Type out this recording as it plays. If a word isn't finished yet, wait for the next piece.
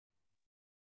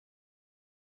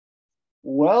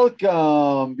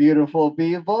Welcome, beautiful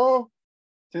people,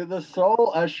 to the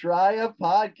Soul Ashraya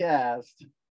podcast,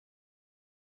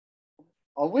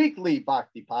 a weekly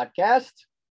bhakti podcast.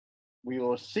 We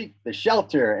will seek the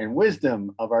shelter and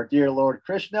wisdom of our dear Lord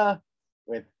Krishna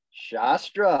with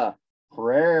Shastra,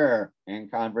 prayer, and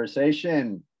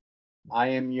conversation. I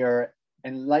am your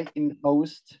enlightened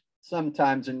host,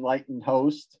 sometimes enlightened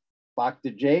host,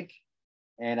 Bhakti Jake,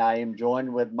 and I am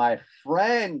joined with my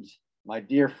friend, my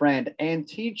dear friend and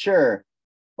teacher,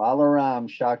 Balaram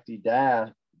Shakti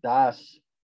Das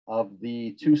of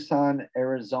the Tucson,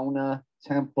 Arizona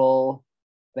Temple.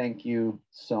 Thank you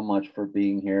so much for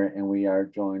being here. And we are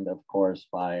joined, of course,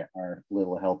 by our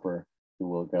little helper who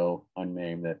will go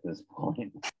unnamed at this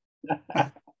point.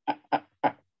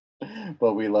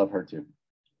 But we love her too.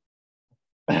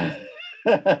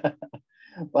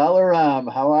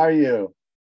 Balaram, how are you?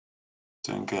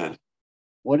 Doing good.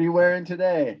 What are you wearing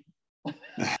today?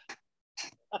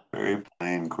 Very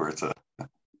plain kurta.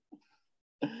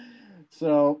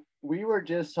 So we were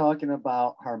just talking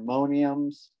about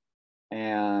harmoniums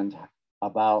and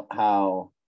about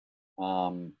how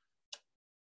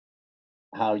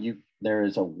there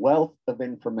is a wealth of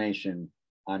information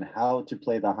on how to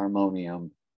play the harmonium.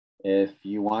 If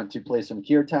you want to play some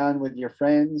kirtan with your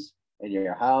friends at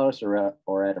your house or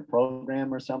at a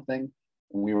program or something,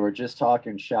 and we were just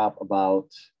talking shop about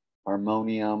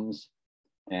harmoniums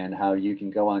and how you can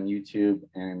go on YouTube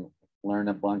and learn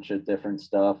a bunch of different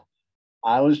stuff.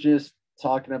 I was just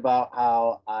talking about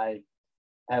how I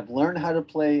have learned how to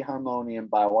play harmonium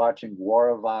by watching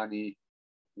Waravani.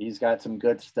 He's got some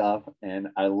good stuff, and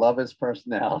I love his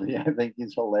personality. I think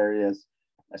he's hilarious.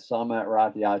 I saw him at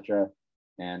Rath Yatra,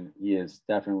 and he is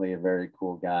definitely a very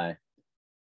cool guy.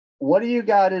 What do you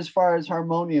got as far as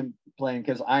harmonium playing?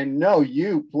 Because I know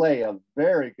you play a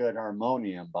very good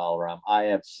harmonium, Balaram. I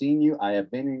have seen you. I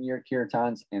have been in your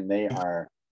kirtans, and they are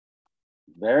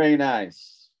very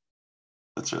nice.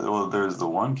 That's right. Well, there's the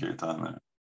one kirtan there.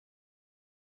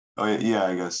 Oh yeah,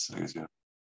 I guess yeah.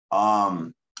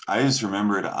 I just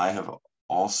remembered I have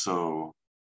also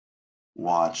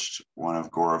watched one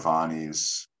of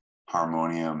Gauravani's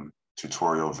harmonium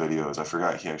tutorial videos. I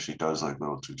forgot he actually does like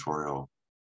little tutorial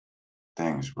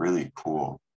things. Really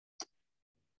cool.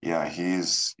 Yeah,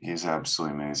 he's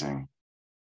absolutely amazing.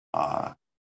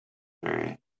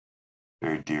 Very,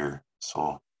 very dear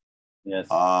soul. Yes.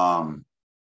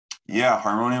 Yeah,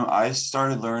 harmonium. I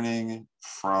started learning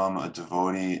from a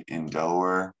devotee in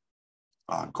Delaware,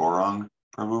 Gaurang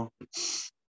Prabhu.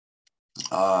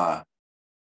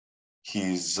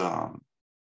 He's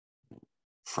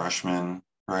freshman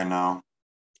right now.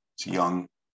 He's a young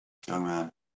man,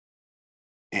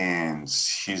 and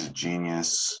he's a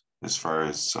genius as far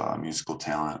as musical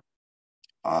talent.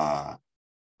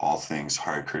 All things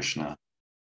Hare Krishna,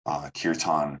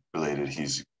 Kirtan related.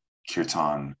 He's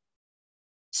Kirtan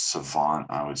savant,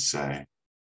 I would say.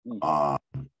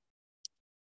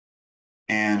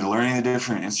 And learning the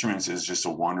different instruments is just a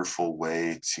wonderful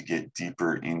way to get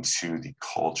deeper into the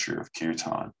culture of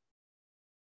Kirtan.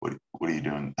 What are you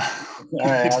doing? All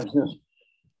right, I was just...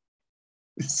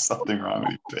 Is something wrong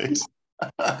with your face?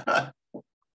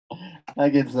 I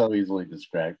get so easily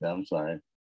distracted. I'm sorry.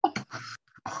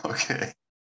 Okay.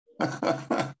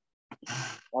 I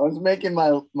was making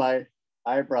my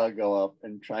eyebrow go up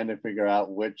and trying to figure out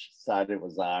which side it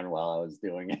was on while I was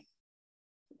doing it.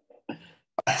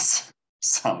 That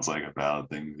sounds like a valid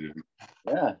thing to do.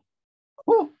 Yeah.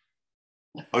 Woo.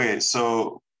 Okay,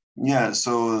 so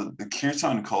the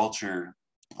Kirtan culture,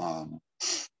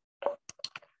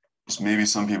 maybe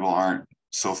some people aren't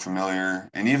so familiar,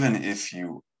 and even if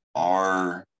you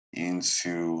are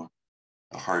into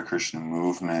the Hare Krishna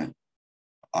movement,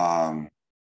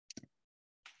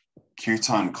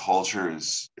 Kirtan culture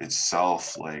is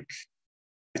itself like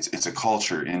it's a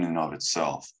culture in and of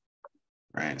itself,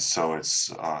 right? So it's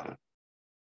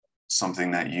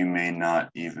something that you may not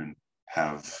even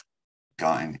have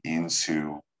gotten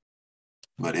into,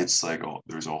 but it's like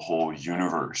there's a whole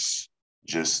universe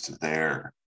just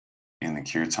there in the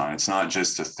kirtan. It's not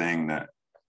just a thing that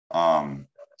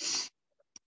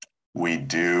we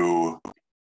do,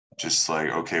 just like,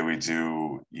 okay, we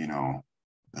do,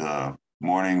 the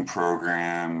morning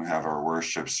program, have our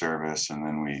worship service, and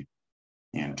then we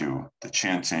do the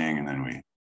chanting, and then we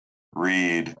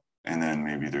read, and then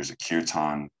maybe there's a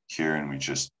kirtan here, and we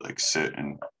just like sit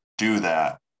and do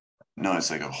that. No,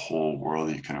 it's like a whole world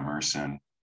you can immerse in.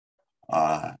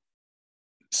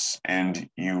 And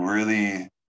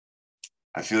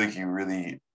I feel like you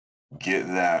really get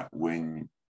that when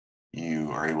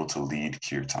you are able to lead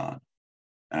kirtan.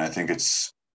 And I think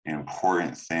it's an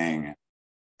important thing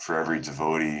for every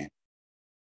devotee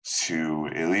to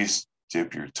at least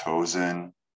dip your toes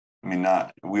in. I mean,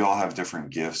 we all have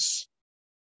different gifts,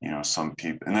 some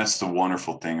people, and that's the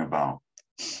wonderful thing about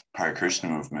Hare Krishna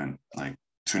movement. Like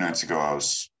 2 nights ago, I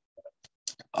was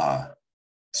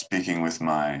speaking with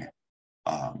my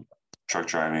truck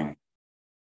driving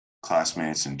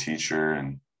classmates and teacher,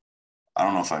 and I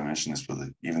don't know if I mentioned this, but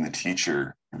even the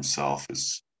teacher himself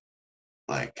is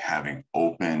like having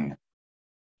open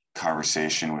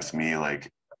conversation with me,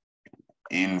 like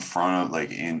in front of,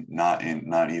 like not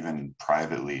even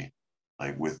privately,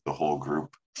 like with the whole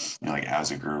group, like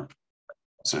as a group.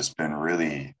 So it's been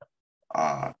really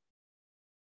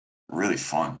really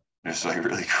fun. It's like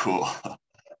really cool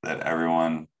that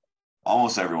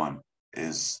almost everyone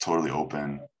is totally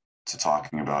open to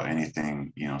talking about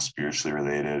anything, spiritually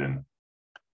related. And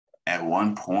at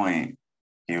one point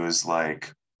he was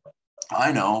like,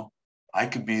 I know, I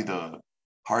could be the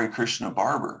Hare Krishna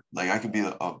barber. Like I could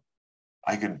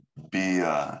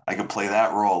play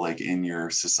that role like in your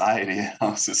society. And I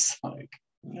was just like,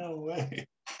 no way.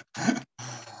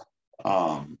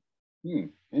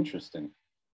 Interesting.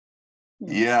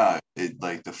 Yeah,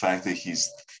 like the fact that he's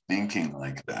thinking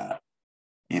like that,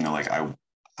 like I'm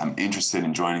interested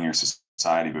in joining your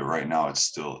society, but right now it's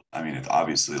still, I mean, it's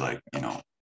obviously like, kind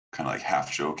of like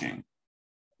half joking.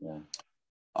 Yeah.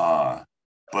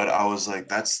 But I was like,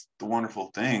 that's the wonderful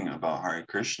thing about Hare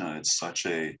Krishna. It's such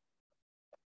a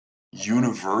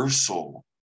universal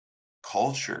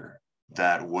culture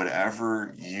that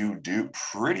whatever you do,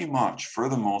 pretty much for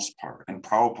the most part, and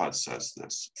Prabhupada says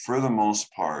this, for the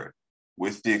most part,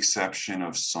 with the exception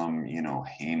of some,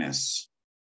 heinous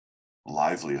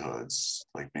livelihoods,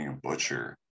 like being a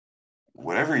butcher,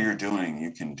 whatever you're doing,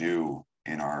 you can do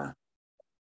in our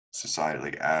society,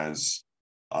 like as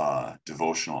a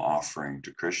devotional offering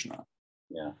to Krishna.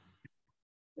 Yeah.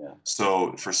 Yeah.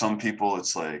 So for some people,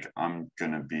 it's like, I'm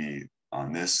going to be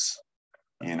on this,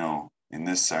 in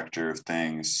this sector of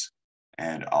things,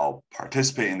 and I'll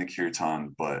participate in the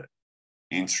kirtan, but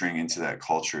entering into that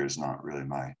culture is not really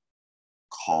my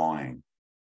calling.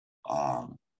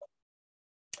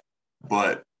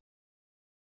 But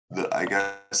I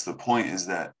guess the point is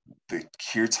that the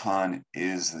kirtan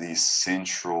is the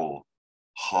central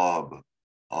hub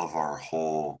of our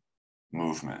whole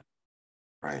movement,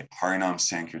 right? Harinam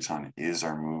Sankirtan is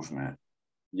our movement.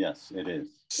 Yes, it is.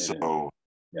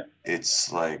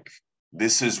 It's like,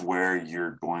 this is where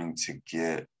you're going to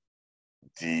get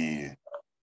the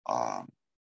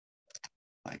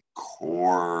like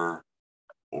core,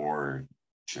 or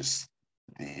just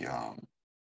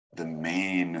the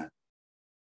main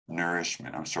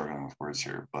nourishment. I'm struggling with words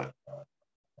here, but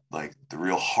like the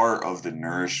real heart of the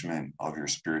nourishment of your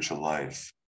spiritual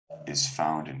life is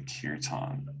found in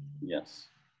kirtan. Yes.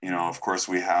 Of course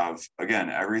we have, again,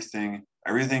 everything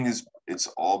is, it's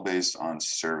all based on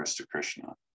service to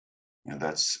Krishna.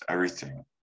 That's everything.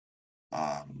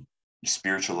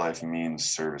 Spiritual life means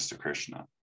service to Krishna.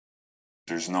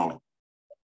 There's no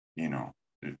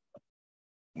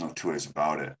two ways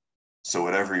about it. So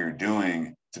whatever you're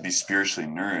doing to be spiritually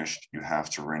nourished, you have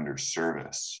to render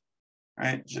service,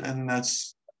 right? And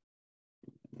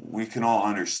we can all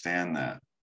understand that,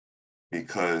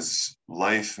 because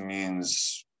life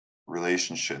means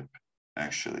relationship,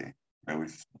 actually, right?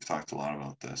 We've talked a lot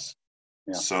about this.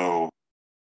 Yeah. So,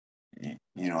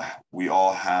 we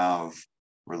all have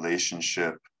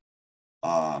relationship,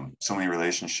 so many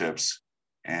relationships,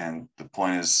 and the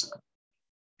point is,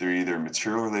 they're either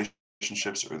material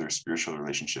relationships or they're spiritual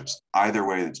relationships. Either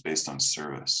way, it's based on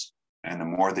service. And the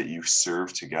more that you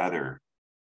serve together,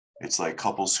 it's like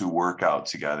couples who work out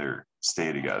together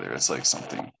stay together. It's like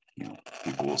something,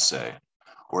 people will say,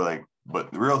 or like,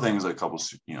 but the real thing is like couples,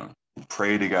 who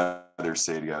pray together,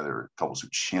 stay together, couples who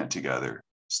chant together,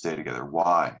 stay together.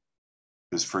 Why?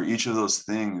 Because for each of those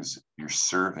things, you're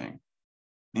serving.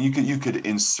 And you could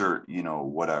insert,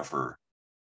 whatever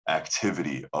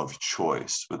activity of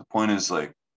choice. But the point is,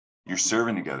 like, you're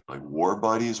serving together. Like war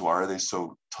buddies, why are they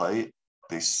so tight?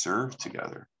 They serve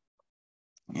together,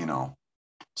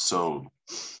 So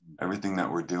everything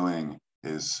that we're doing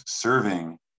is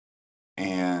serving.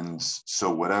 And so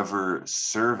whatever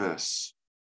service,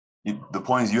 the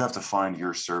point is, you have to find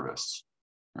your service,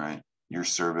 right? Your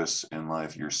service in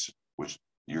life, your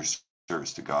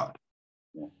service to God.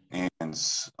 Yeah. And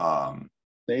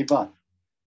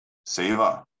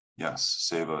Seva. Yes,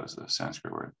 seva is the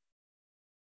Sanskrit word.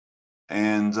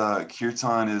 And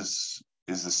kirtan is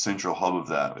the central hub of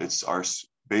that. It's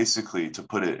basically, to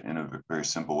put it in a very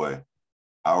simple way,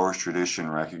 our tradition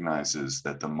recognizes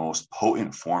that the most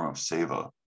potent form of seva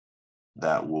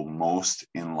that will most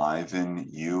enliven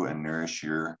you and nourish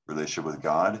your relationship with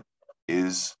God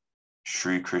is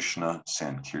Hare Krishna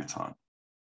Sankirtan.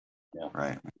 Yeah,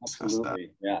 right? We discussed that.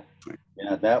 absolutely.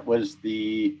 Yeah, that was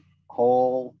the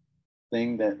whole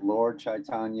thing that Lord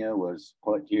Chaitanya was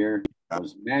put here,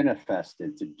 was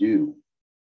manifested to do.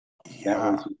 That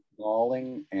was his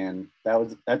calling, and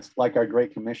that's like our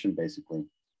Great Commission, basically.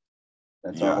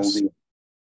 That's our whole deal.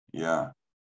 Yeah.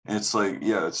 And it's like,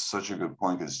 yeah, it's such a good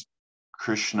point, because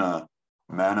Krishna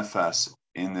manifests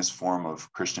in this form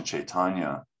of Krsna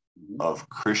Caitanya, of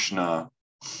Krishna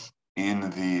in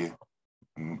the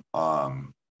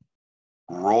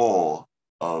role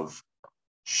of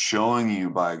showing you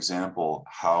by example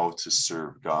how to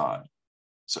serve God.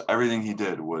 So everything he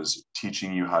did was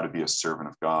teaching you how to be a servant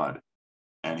of God.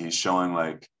 And he's showing,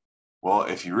 like, well,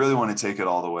 if you really want to take it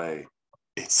all the way,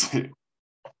 it's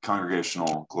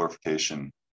congregational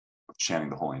glorification of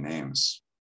chanting the holy names.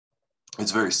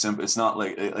 It's very simple. It's not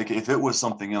like if it was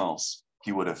something else,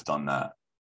 he would have done that,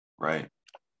 right?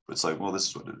 But it's like, well, this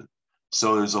is what it is.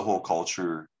 So there's a whole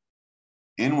culture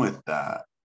in with that,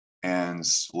 and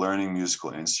learning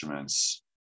musical instruments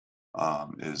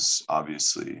is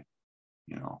obviously,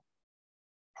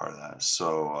 part of that.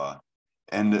 So,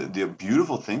 and the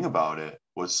beautiful thing about it,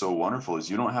 what's so wonderful, is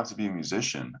you don't have to be a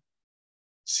musician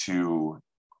to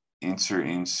enter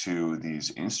into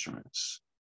these instruments.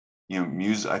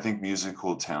 I think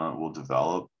musical talent will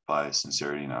develop by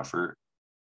sincerity and effort,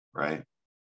 right?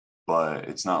 But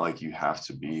it's not like you have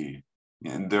to be.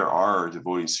 And there are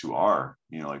devotees who are,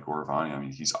 like Gauravani. I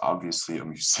mean, he's obviously a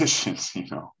musician,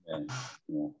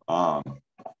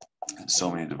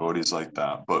 So many devotees like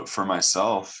that. But for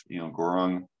myself,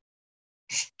 Gaurang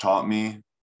taught me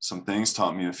some things,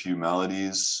 taught me a few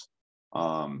melodies,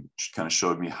 kind of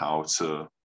showed me how to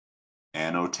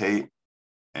annotate.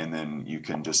 And then you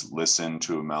can just listen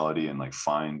to a melody and like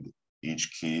find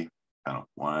each key kind of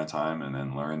one at a time, and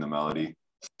then learn the melody.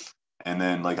 And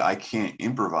then, like, I can't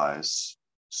improvise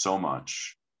so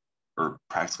much or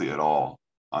practically at all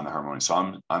on the harmonium.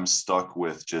 So I'm stuck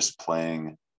with just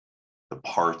playing the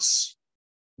parts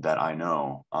that I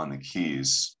know on the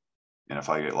keys. And if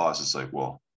I get lost, it's like,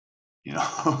 well,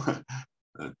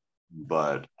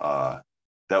 but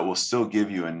that will still give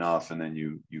you enough. And then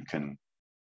you can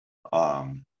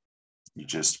you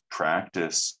just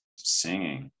practice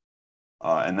singing.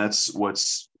 And that's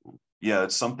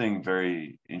it's something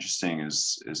very interesting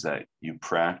is that you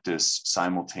practice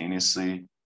simultaneously.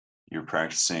 You're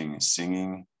practicing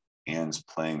singing and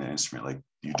playing the instrument. Like,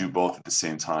 you do both at the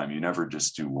same time. You never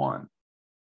just do one,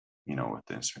 with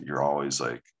the instrument. You're always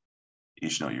like,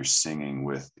 each note you're singing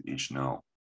with each note.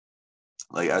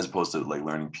 Like, as opposed to like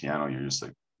learning piano, you're just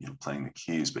like, playing the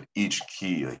keys, but each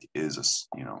key like is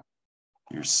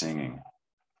you're singing.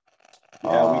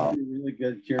 Yeah, we did really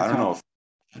good Kirtan. I don't know if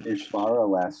Ishvara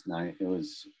last night. It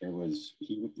was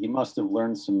he must have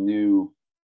learned some new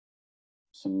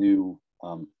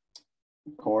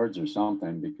chords or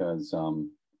something, because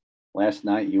last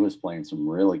night he was playing some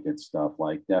really good stuff,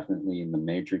 like definitely in the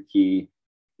major key.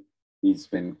 It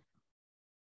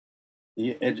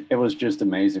was just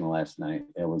amazing last night.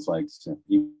 It was like,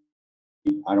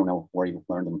 I don't know where he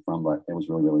learned them from, but it was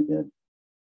really, really good.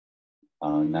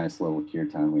 Nice little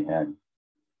kirtan we had.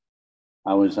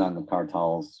 I was on the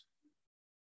kartals.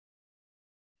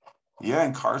 Yeah,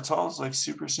 and kartals, like,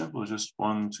 super simple. Just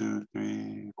 1, 2,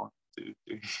 3, 1, 2,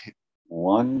 3.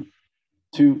 1,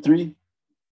 2, 3.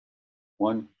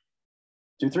 1,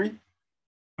 2, 3.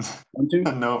 1, 2.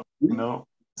 No,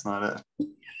 it's not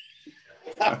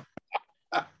it.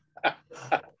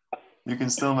 You can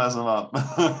still mess them up.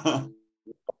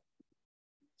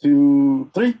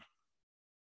 2, 3.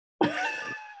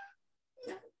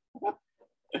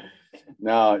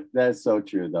 No, that's so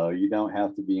true, though. You don't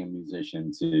have to be a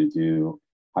musician to do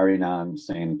Harinam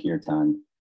Sankirtan.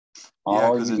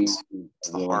 Yeah, because it's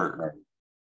the heart.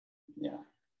 Yeah,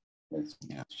 it's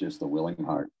just a willing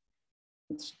heart.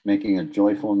 It's making a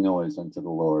joyful noise unto the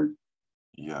Lord.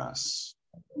 Yes.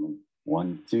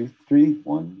 1, 2, 3.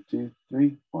 1, 2,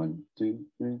 3. 1, 2,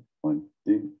 3. 1,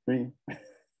 2, 3.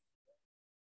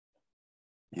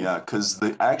 Yeah, because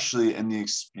the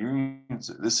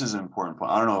experience, this is an important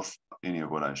point. I don't know if any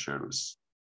of what I shared was,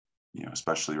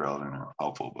 especially relevant or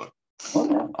helpful, but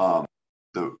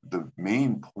the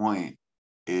main point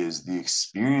is the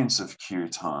experience of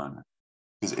kirtan,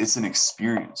 because it's an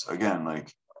experience. Again,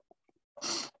 like,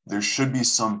 there should be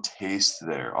some taste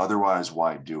there. Otherwise,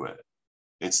 why do it?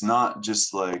 It's not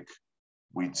just like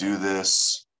we do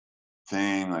this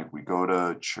thing, like we go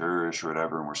to church or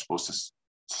whatever, and we're supposed to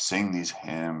sing these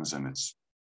hymns, and it's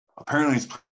apparently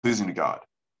pleasing to God.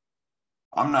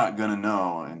 I'm not gonna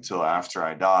know until after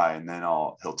I die, and then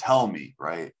he'll tell me,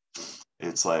 right?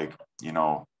 it's like, you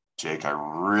know, Jake, I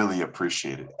really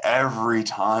appreciate it every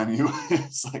time you,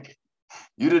 it's like,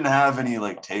 you didn't have any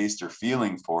like taste or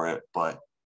feeling for it, but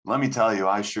let me tell you,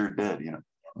 I sure did, you know.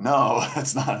 No,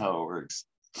 that's not how it works.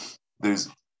 There's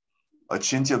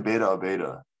achintya beta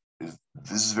abeta.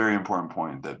 This is a very important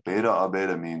point, that beta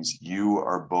abeta means you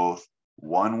are both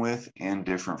one with and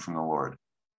different from the Lord.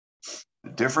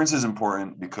 The difference is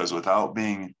important because without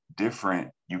being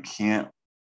different, you can't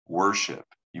worship.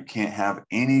 You can't have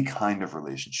any kind of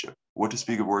relationship. What to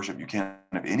speak of worship, you can't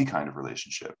have any kind of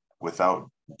relationship without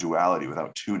duality,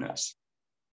 without two-ness.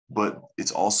 But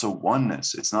it's also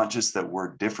oneness. It's not just that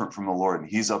we're different from the Lord and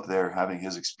he's up there having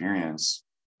his experience,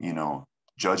 you know,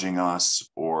 judging us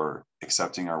or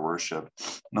accepting our worship.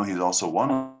 No, he's also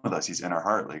one with us. He's in our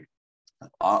heart. Like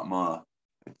Atma,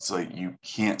 it's like you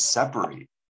can't separate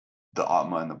the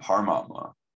Atma and the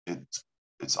Paramatma.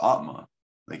 It's Atma.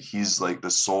 Like he's like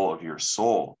the soul of your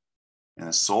soul. And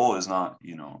the soul is not,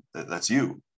 you know, that's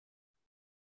you.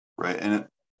 Right. And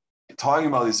talking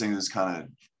about these things is kind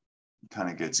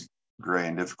of gets gray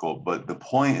and difficult, but the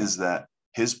point is that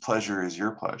his pleasure is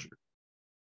your pleasure.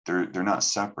 They're not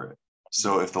separate.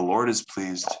 So if the Lord is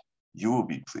pleased, you will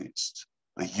be pleased.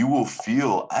 Like you will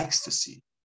feel ecstasy,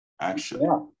 actually.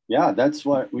 Yeah, that's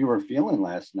what we were feeling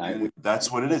last night.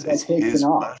 That's what it is. It's his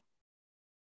pleasure.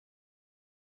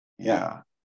 Yeah.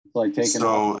 It's like taking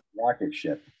a rocket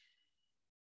ship,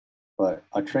 but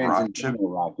a transcendental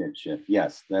rocket ship.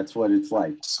 Yes, that's what it's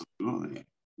like. Absolutely.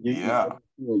 You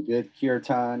do a good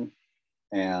kirtan,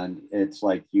 and it's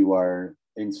like you are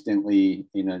instantly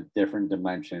in a different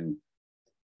dimension.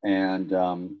 And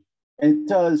it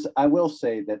does, I will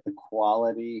say that the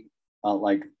quality,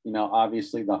 like, you know,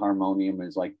 obviously the harmonium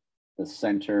is like the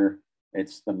center,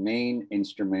 it's the main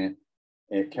instrument,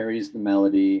 it carries the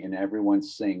melody and everyone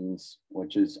sings,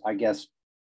 which is, I guess,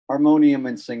 harmonium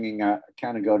and singing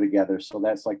kind of go together. So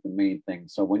that's like the main thing.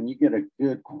 So when you get a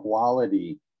good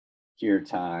quality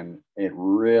kirtan, it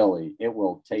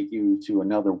will take you to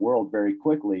another world very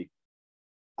quickly.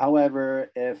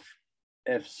 However,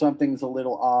 if something's a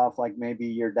little off, like maybe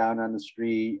you're down on the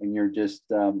street and you're just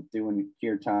doing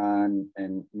kirtan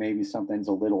and maybe something's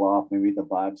a little off, maybe the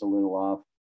vibe's a little off.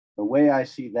 The way I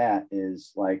see that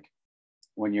is like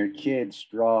when your kids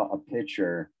draw a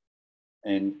picture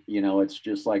and, you know, it's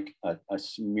just like a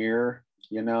smear,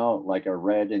 you know, like a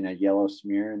red and a yellow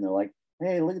smear. And they're like,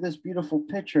 hey, look at this beautiful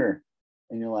picture.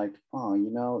 And you're like, oh, you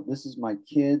know, this is my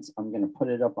kids. I'm going to put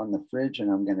it up on the fridge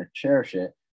and I'm going to cherish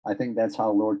it. I think that's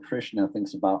how Lord Krishna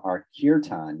thinks about our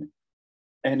kirtan.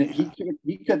 And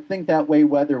he could think that way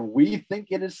whether we think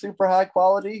it is super high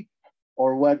quality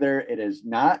or whether it is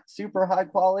not super high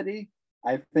quality.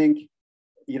 I think,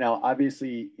 you know,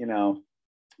 obviously, you know,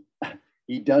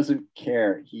 he doesn't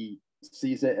care. He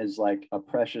sees it as like a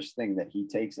precious thing that he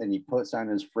takes and he puts on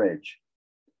his fridge.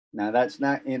 Now that's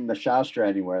not in the Shastra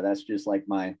anywhere. That's just like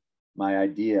my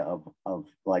idea of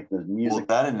like the music.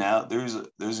 Well, that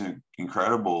there's an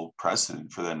incredible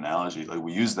precedent for that analogy. Like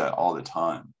we use that all the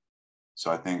time.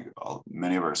 So I think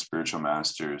many of our spiritual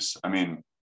masters, I mean,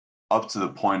 up to the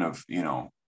point of, you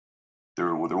know,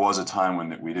 there was a time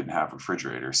when we didn't have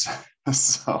refrigerators.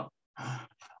 So,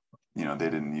 you know, they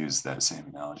didn't use that same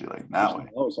analogy like that way.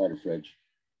 Always had a fridge.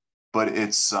 But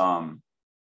it's,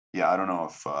 yeah, I don't know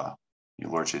if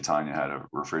Lord Chaitanya had a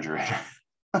refrigerator.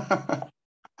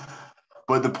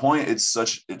 But the point, it's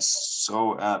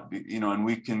so apt, you know, and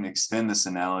we can extend this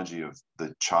analogy of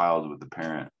the child with the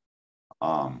parent,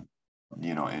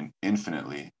 you know,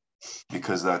 infinitely,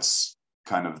 because that's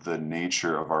kind of the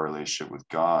nature of our relationship with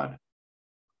God.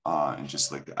 And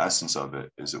just like the essence of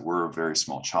it is that we're a very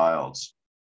small child.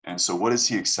 And so what is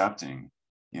he accepting?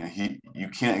 You know, you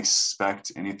can't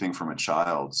expect anything from a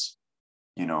child's,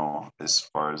 you know, as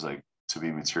far as like to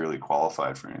be materially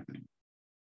qualified for anything.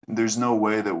 There's no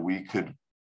way that we could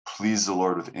please the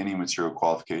Lord with any material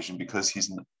qualification because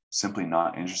he's simply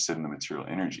not interested in the material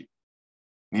energy.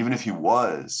 And even if he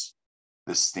was,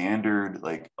 the standard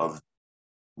like of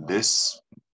this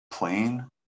plane,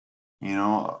 you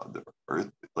know, the earth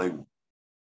like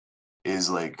is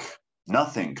like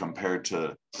nothing compared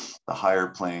to the higher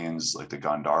planes, like the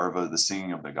Gandharva, the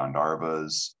singing of the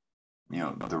Gandharvas, you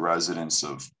know, the residents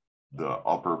of the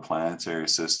upper planetary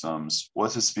systems.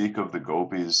 What to speak of the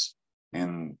gopis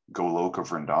in Goloka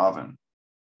Vrindavan,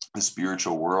 the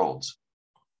spiritual world.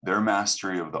 Their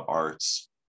mastery of the arts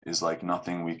is like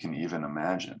nothing we can even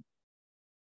imagine,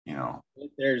 you know.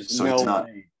 There's so no it's not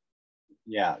way.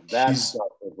 Yeah, that's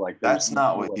like that's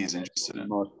not what he's interested in.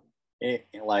 Most,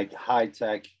 like high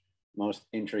tech, most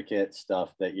intricate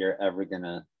stuff that you're ever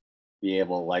gonna be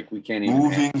able. Like we can't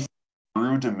even.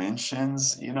 through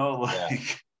dimensions, you know,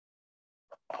 like,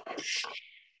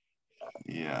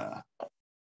 yeah.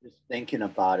 Just thinking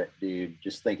about it, dude.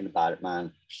 Just thinking about it,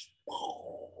 man.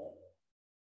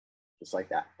 Just like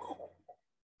that.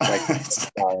 Like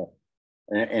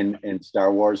in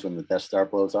Star Wars when the Death Star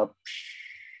blows up.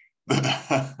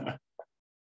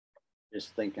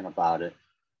 Just thinking about it.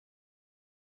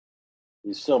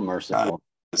 He's so merciful.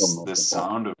 The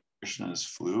sound of Krishna's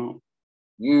flute,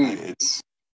 it's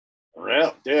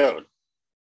real, dude.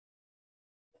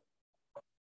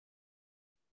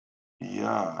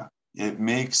 Yeah, it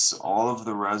makes all of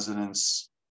the residents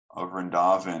of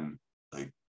Vrindavan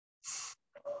like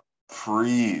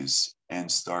freeze and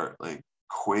start like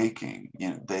quaking.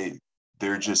 You know,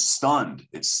 they're just stunned.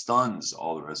 It stuns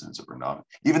all the residents of Vrindavan.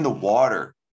 Even the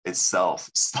water itself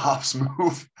stops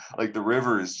move. Like the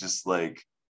river is just like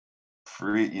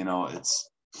free. You know, it's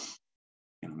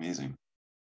amazing.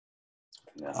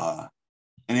 Yeah.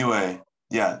 Anyway,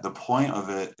 yeah, the point of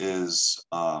it is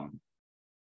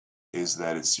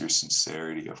that it's your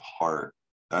sincerity of heart.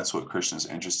 That's what Krishna's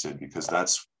interested, because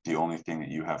that's the only thing that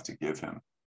you have to give him.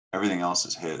 Everything else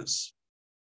is his,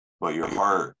 but your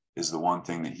heart is the one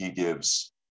thing that he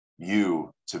gives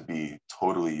you to be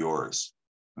totally yours,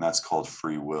 and that's called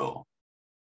free will.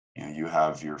 You know, you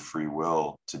have your free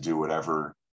will to do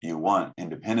whatever you want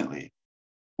independently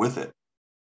with it,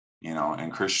 you know,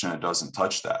 and Krishna doesn't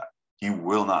touch that. He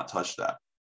will not touch that,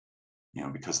 you know,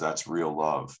 because that's real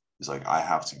love. He's like, I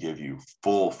have to give you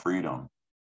full freedom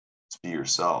to be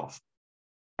yourself.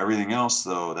 Everything else,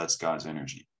 though, that's God's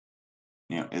energy.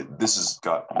 You know, this is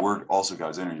God. We're also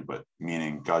God's energy, but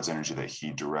meaning God's energy that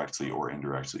he directly or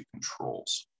indirectly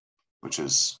controls, which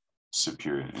is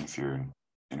superior and inferior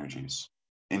energies,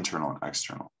 internal and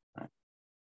external.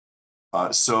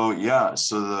 Right. So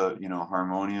the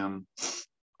harmonium.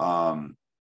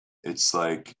 It's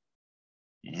like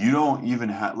you don't even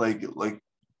have like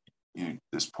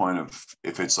this point of,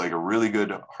 if it's like a really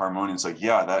good harmonium, it's like,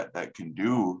 yeah, that can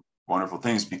do wonderful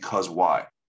things, because why?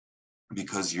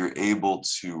 Because you're able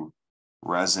to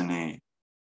resonate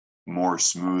more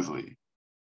smoothly.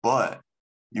 But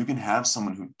you can have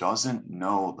someone who doesn't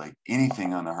know like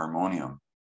anything on the harmonium,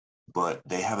 but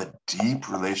they have a deep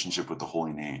relationship with the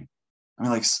holy name. I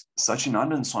mean, like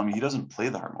Sachinandan Swami, he doesn't play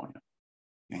the harmonium.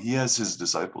 He has his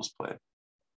disciples play,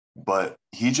 but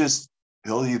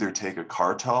he'll either take a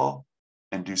kartal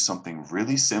and do something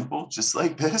really simple, just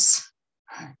like this,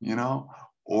 you know,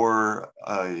 or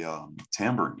a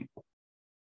tambourine.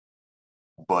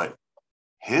 But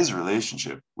his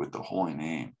relationship with the holy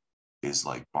name is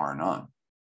like bar none.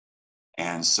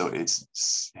 And so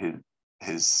it's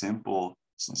his simple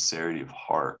sincerity of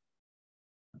heart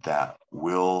that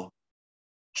will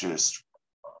just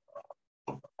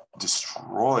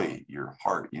destroy your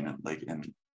heart, you know, like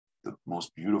in the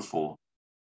most beautiful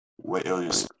way. It'll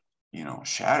just, you know,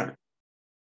 shatter,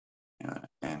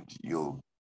 and you'll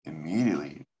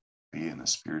immediately be in the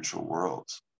spiritual world.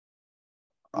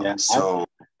 Yeah,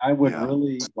 I would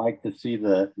really like to see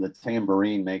the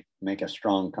tambourine make a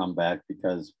strong comeback,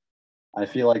 because I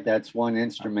feel like that's one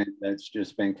instrument that's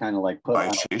just been kind of like put on.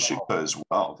 Vaisheshika as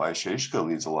well. Vaisheshika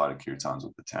leads a lot of kirtans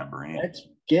with the tambourine. Let's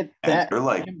get that. And they're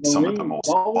like some of the most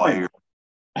fire.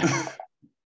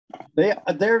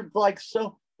 They're like,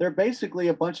 so they're basically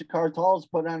a bunch of kartals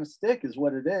put on a stick is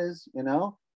what it is, you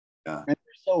know. Yeah. And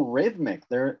they're so rhythmic.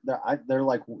 They're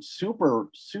like super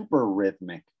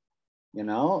rhythmic, you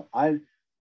know.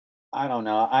 I don't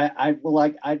know.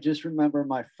 I just remember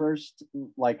my first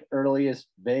like earliest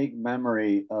vague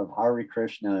memory of Hare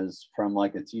Krishna is from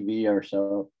like a TV or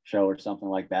show or something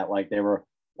like that. Like they were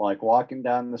like walking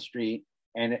down the street,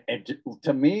 and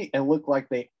to me it looked like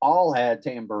they all had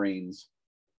tambourines.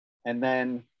 And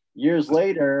then years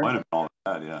later, might have been all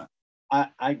that, yeah.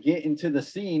 I get into the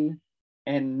scene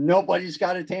and nobody's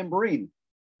got a tambourine.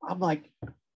 I'm like,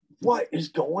 what is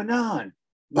going on?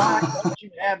 Why don't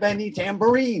you have any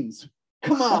tambourines?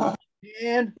 Come on,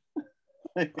 man.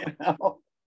 You know?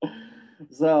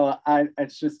 So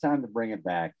it's just time to bring it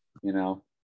back, you know.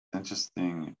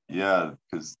 Interesting. Yeah,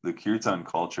 because the kirtan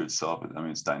culture itself, I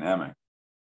mean, it's dynamic,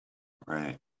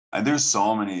 right? And there's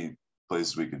so many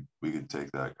places we could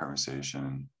take that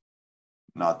conversation.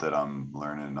 Not that I'm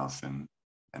learning enough and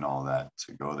all that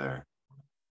to go there.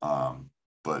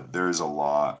 But there's a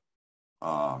lot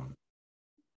of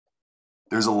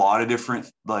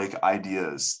different like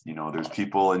ideas, you know. There's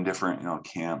people in different, you know,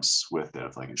 camps with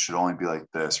it, like it should only be like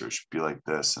this or it should be like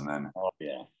this, and then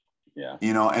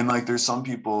you know, and like there's some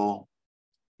people,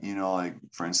 you know, like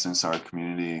for instance our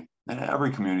community, and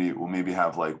every community will maybe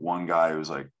have like one guy who's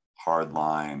like hard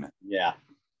line, yeah,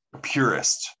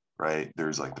 purist, right?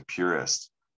 There's like the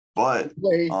purist, but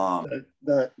Wait,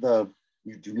 the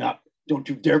you don't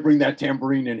you dare bring that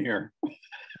tambourine in here.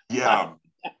 yeah,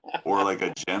 or like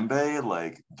a djembe,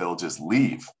 like they'll just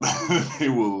leave. They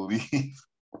will leave.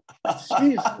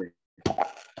 Seriously,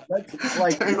 that's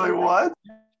like, Like what?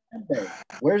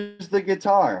 Where's the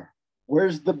guitar?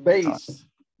 Where's the bass?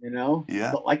 You know,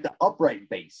 Yeah. but like the upright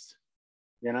bass.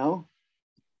 You know,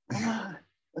 come on,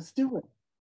 let's do it.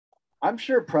 I'm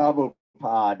sure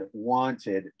Prabhupada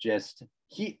wanted just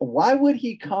why would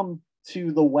he come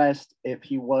to the West if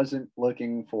he wasn't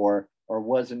looking for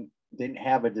or didn't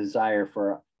have a desire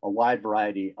for a wide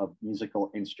variety of musical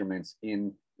instruments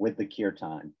in with the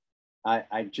kirtan?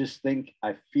 I just think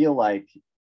I feel like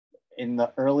in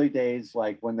the early days,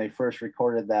 like when they first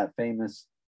recorded that famous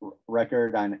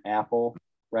record on Apple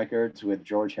Records with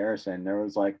George Harrison, there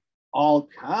was like all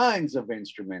kinds of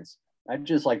instruments. I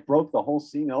just like broke the whole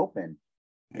scene open.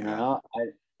 You know,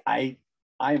 I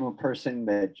am a person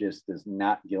that just does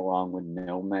not get along with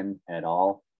no men at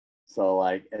all. So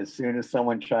like as soon as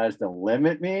someone tries to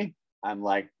limit me, I'm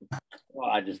like, oh,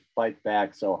 I just fight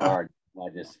back so hard.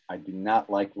 I do not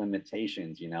like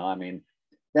limitations, you know. I mean,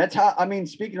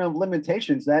 speaking of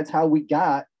limitations, that's how we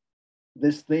got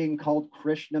this thing called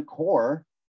Krishna core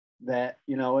that,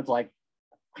 you know, it's like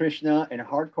Krishna and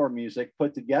hardcore music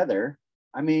put together.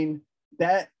 I mean,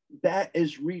 that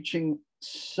is reaching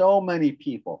so many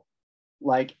people.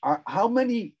 Like, how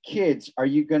many kids are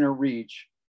you going to reach,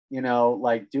 you know,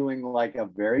 like doing like a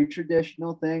very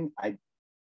traditional thing?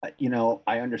 You know,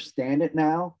 I understand it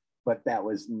now, but that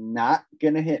was not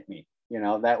going to hit me. You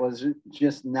know, that was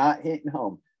just not hitting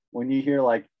home. When you hear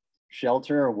like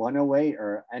Shelter or 108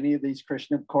 or any of these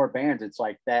Krishna core bands, it's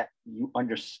like that you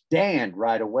understand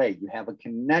right away. You have a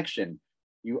connection.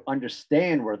 You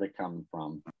understand where they're coming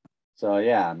from. So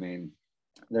yeah, I mean,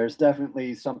 there's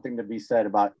definitely something to be said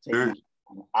about taking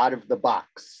out of the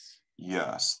box.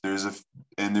 Yes, there's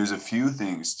a few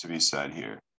things to be said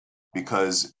here,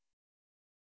 because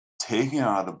taking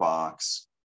out of the box,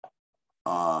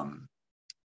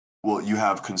 well, you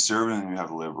have conservative and you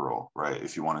have liberal, right?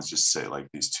 If you want to just say like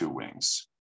these two wings.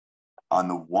 On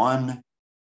the one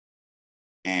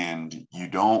end, you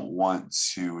don't want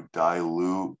to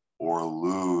dilute or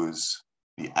lose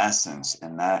the essence,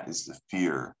 and that is the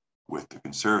fear with the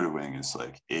conservative wing. Is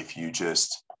like, if you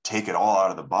just take it all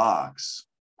out of the box,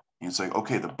 it's like,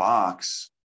 okay, the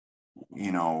box,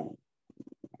 you know,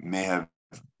 may have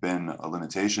been a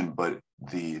limitation, but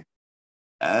the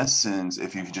essence,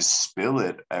 if you just spill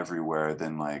it everywhere,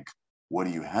 then like, what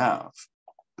do you have?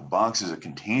 The box is a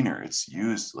container. It's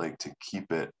used like to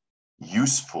keep it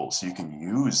useful so you can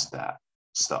use that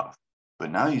stuff.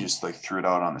 But now you just like threw it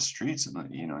out on the streets,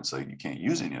 and you know, it's like you can't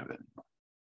use any of it.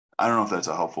 I don't know if that's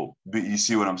a helpful, but you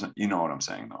see what I'm saying. You know what I'm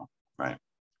saying, though, right?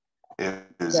 If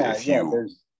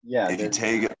you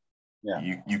take it,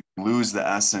 you lose the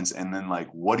essence, and then like,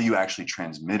 what are you actually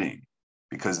transmitting?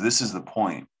 Because this is the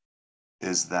point,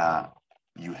 is that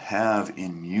you have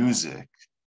in music,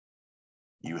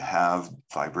 you have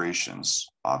vibrations,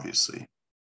 obviously,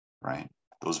 right?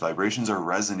 Those vibrations are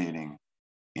resonating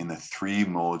in the three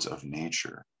modes of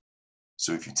nature.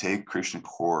 So if you take Krishna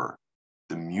core,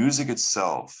 the music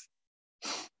itself,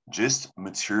 just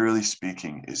materially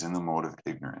speaking, is in the mode of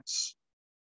ignorance.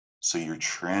 So you're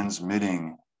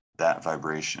transmitting that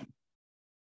vibration.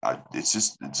 It's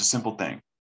a simple thing.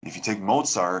 If you take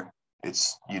Mozart,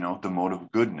 it's, you know, the mode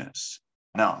of goodness.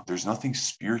 Now, there's nothing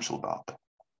spiritual about that.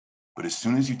 But as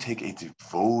soon as you take a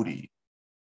devotee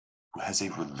who has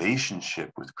a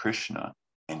relationship with Krishna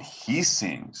and he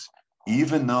sings,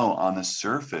 even though on the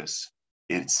surface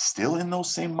it's still in those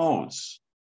same modes,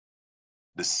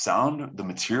 the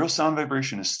material sound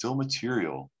vibration is still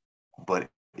material, but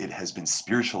it has been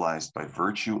spiritualized by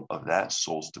virtue of that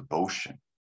soul's devotion,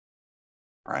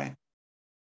 right?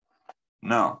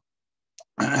 Now,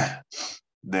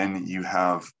 then you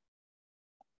have,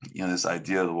 you know, this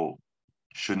idea that, well,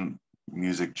 shouldn't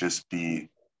music just be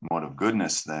mode of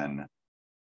goodness then?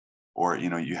 Or, you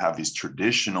know, you have these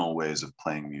traditional ways of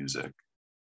playing music,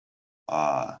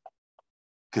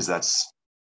 because that's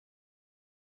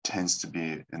tends to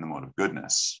be in the mode of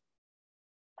goodness,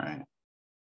 right?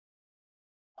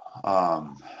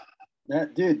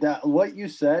 What you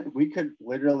said, we could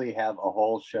literally have a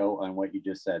whole show on what you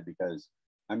just said, because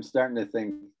I'm starting to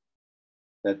think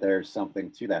that there's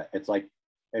something to that. It's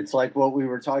like what we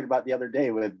were talking about the other day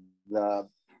with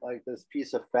like this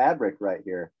piece of fabric right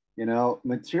here. You know,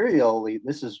 materially,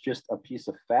 this is just a piece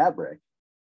of fabric.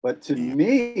 But to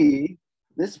me,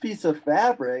 this piece of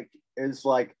fabric is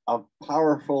like a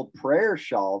powerful prayer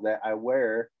shawl that I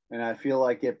wear, and I feel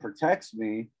like it protects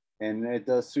me. and it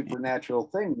does supernatural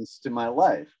things to my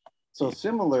life. So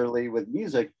similarly with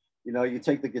music, you know, you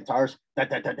take the guitars, da,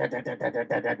 da, da, da, da, da, da,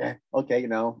 da, da, da. Okay, you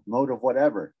know, mode of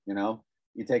whatever, you know,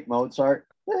 you take Mozart,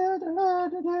 da, da, da,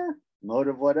 da, da, mode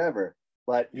of whatever.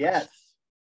 But yes,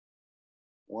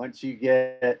 once you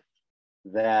get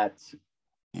that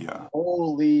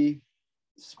Holy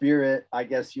Spirit, I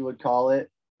guess you would call it,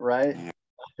 right?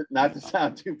 Not to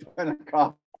sound too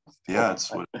Pentecostal. Yeah,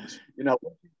 it's what it is. You know,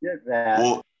 once you get that,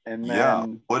 well, and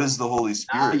then what is the Holy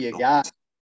Spirit? you got.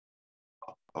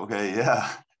 Okay, yeah.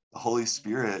 The Holy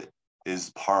Spirit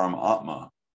is Param Atma.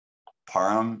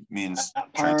 Param means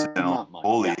transcendental,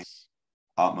 holy. Yes.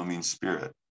 Atma means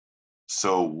spirit.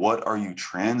 So what are you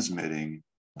transmitting?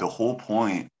 The whole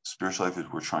point, spiritual life, is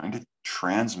we're trying to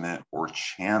transmit or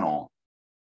channel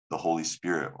the Holy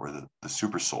Spirit or the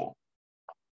super soul.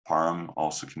 Param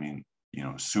also can mean, you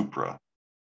know, supra.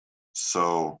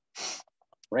 So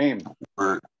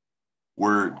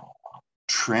we're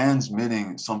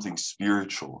transmitting something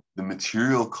spiritual. The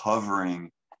material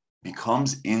covering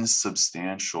becomes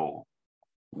insubstantial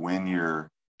when you're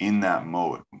in that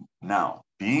mode. Now,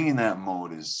 being in that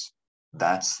mode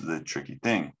that's the tricky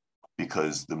thing,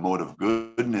 because the mode of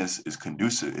goodness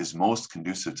is most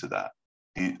conducive to that.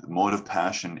 The mode of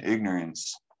passion,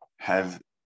 ignorance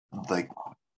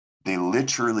they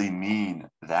literally mean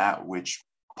that which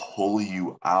pull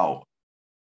you out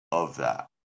of that,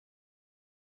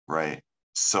 right?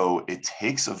 So it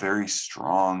takes a very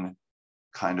strong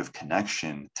kind of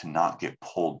connection to not get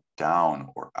pulled down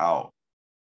or out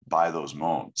by those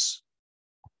modes,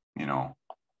 you know.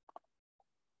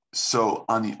 So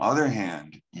on the other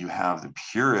hand, you have the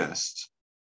purists,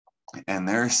 and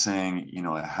they're saying, you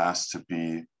know, it has to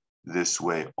be this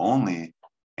way only,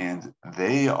 and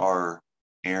they are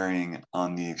erring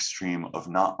on the extreme of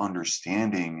not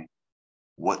understanding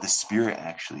what the spirit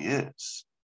actually is.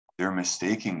 They're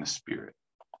mistaking the spirit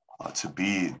to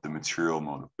be the material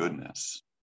mode of goodness,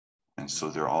 and so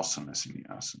they're also missing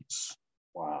the essence.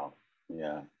 Wow.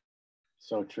 Yeah.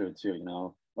 So true too, you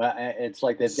know. Well, it's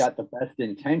like they've got the best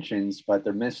intentions, but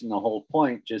they're missing the whole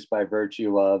point just by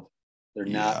virtue of they're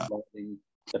not letting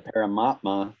the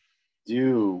Paramatma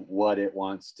do what it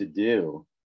wants to do.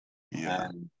 Yeah.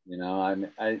 And, you know,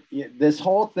 this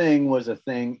whole thing was a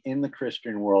thing in the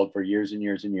Christian world for years and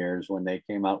years and years when they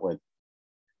came out with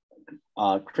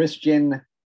Christian,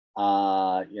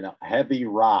 you know, heavy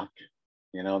rock.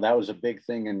 You know, that was a big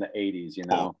thing in the 80s, you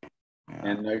know.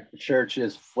 And the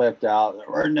churches flipped out.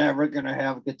 We're never going to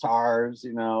have guitars,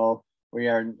 you know. We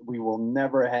will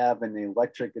never have an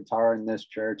electric guitar in this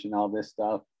church and all this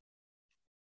stuff.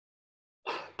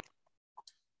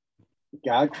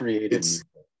 God created music.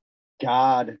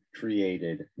 God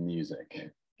created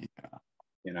music. Yeah.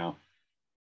 You know.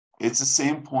 It's the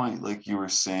same point like you were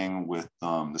saying with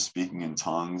the speaking in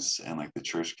tongues and like the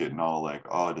church getting all like,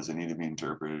 oh, does it need to be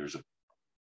interpreted?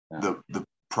 Or the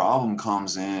problem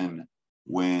comes in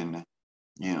when,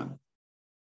 you know,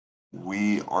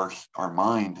 our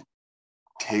mind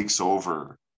takes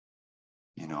over,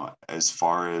 you know, as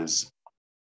far as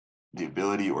the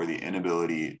ability or the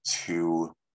inability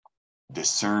to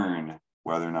discern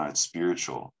whether or not it's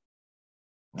spiritual.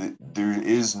 There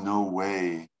is no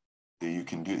way that you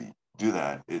can do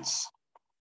that.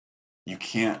 You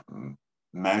can't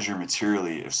measure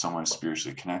materially if someone is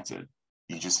spiritually connected.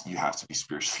 You have to be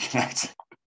spiritually connected.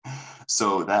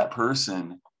 So that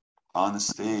person on the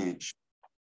stage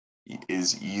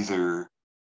is either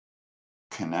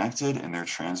connected and they're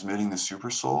transmitting the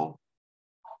super soul,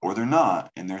 or they're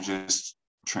not and they're just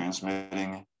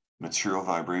transmitting material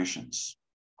vibrations.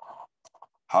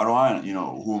 How do I, you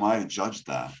know, who am I to judge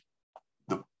that?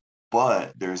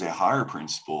 But there's a higher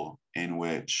principle in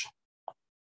which,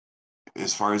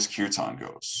 as far as kirtan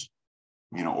goes,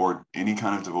 you know, or any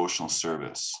kind of devotional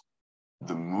service,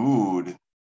 the mood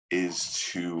is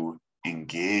to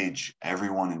engage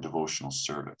everyone in devotional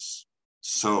service.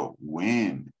 So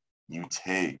when you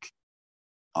take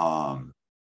a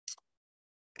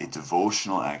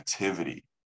devotional activity,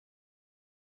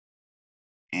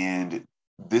 and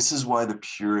this is why the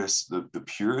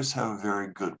purists have a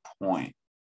very good point,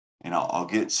 and I'll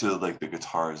get to like the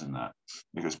guitars and that,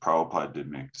 because Prabhupada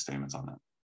did make statements on that.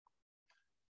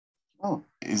 Oh,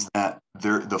 is that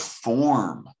the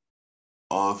form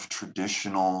of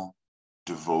traditional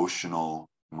devotional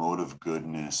mode of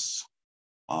goodness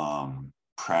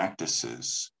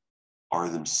practices are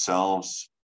themselves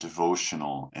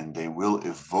devotional, and they will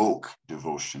evoke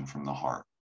devotion from the heart.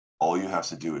 All you have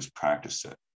to do is practice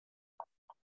it.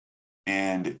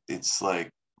 And it's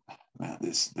like, man,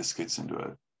 this gets into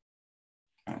a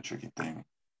kind of tricky thing.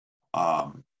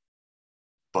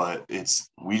 But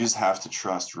we just have to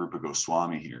trust Rupa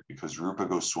Goswami here, because Rupa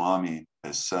Goswami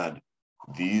has said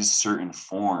these certain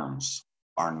forms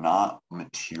are not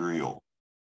material.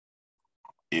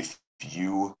 If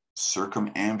you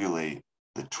circumambulate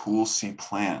the tulsi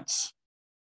plants,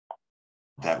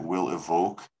 that will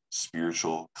evoke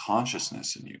spiritual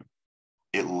consciousness in you.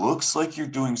 It looks like you're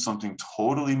doing something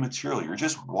totally material. You're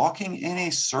just walking in a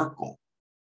circle,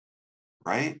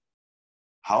 right?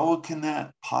 How can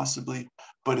that possibly?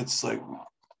 But it's like,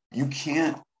 you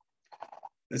can't,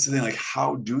 that's the thing, like,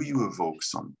 how do you evoke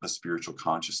a spiritual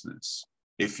consciousness?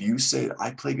 If you say,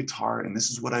 I play guitar and this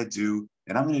is what I do,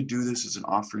 and I'm going to do this as an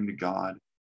offering to God,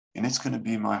 and it's going to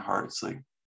be my heart. It's like,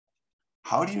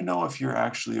 how do you know if you're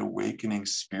actually awakening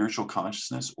spiritual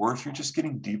consciousness or if you're just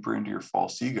getting deeper into your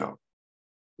false ego?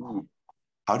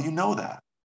 How do you know that?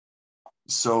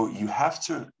 So you have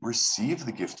to receive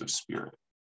the gift of spirit.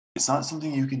 It's not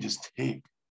something you can just take.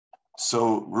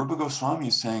 So Rupa Goswami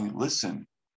is saying, listen,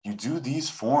 you do these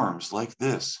forms like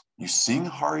this. You sing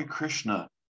Hare Krishna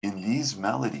in these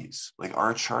melodies. Like,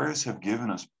 our acharyas have given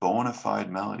us bona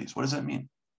fide melodies. What does that mean?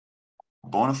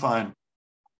 Bona fide,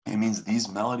 it means these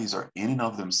melodies are in and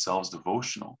of themselves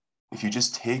devotional. If you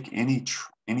just take any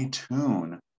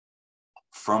tune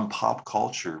from pop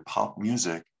culture, pop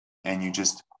music, and you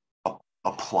just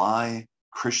apply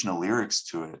Krishna lyrics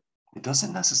to it, it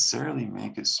doesn't necessarily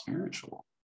make it spiritual.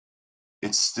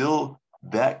 It's still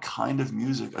that kind of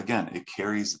music. Again, it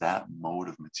carries that mode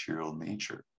of material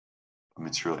nature,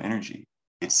 material energy.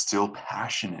 It's still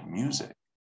passionate music.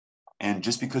 And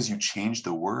just because you change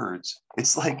the words,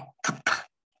 it's like,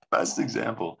 best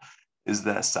example is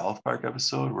that South Park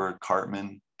episode where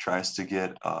Cartman tries to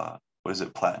get,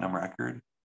 platinum record.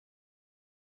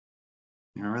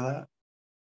 You remember that?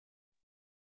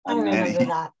 I remember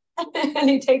that. And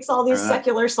he takes all these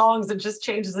secular songs and just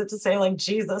changes it to say like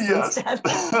Jesus instead.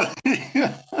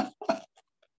 Yeah.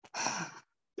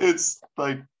 It's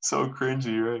like so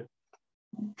cringy, right?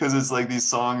 Because it's like these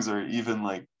songs are even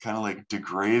like kind of like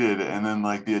degraded, and then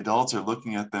like the adults are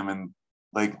looking at them and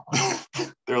like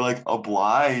they're like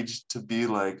obliged to be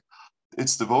like,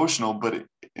 it's devotional, but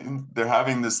they're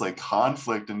having this like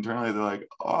conflict internally. They're like,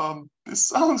 this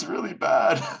sounds really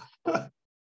bad.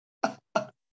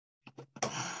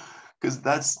 Because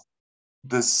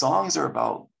the songs are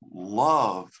about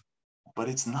love, but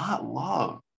it's not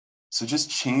love. So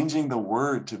just changing the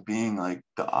word to being like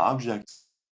the object,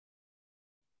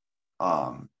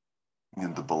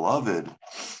 the beloved,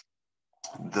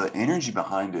 the energy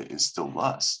behind it is still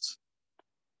lust,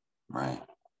 right?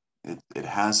 It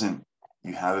hasn't,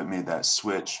 you haven't made that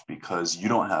switch because you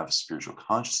don't have spiritual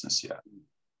consciousness yet,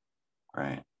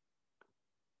 right?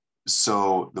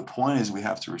 So the point is, we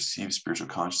have to receive spiritual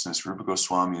consciousness. Rupa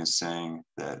Goswami is saying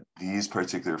that these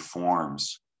particular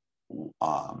forms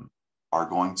are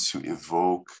going to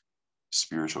evoke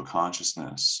spiritual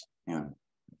consciousness.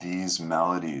 These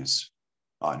melodies,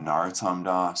 Narottam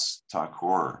Das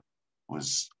Thakur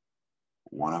was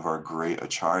one of our great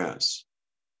acharyas,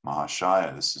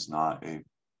 Mahashaya. This is not a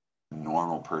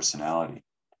normal personality.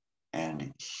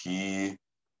 And he,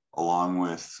 along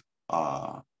with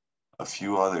a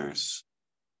few others,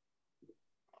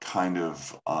 kind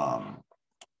of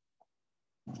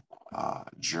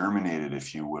germinated,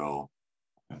 if you will,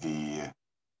 the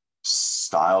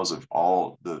styles of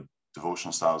all the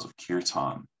devotional styles of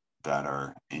Kirtan that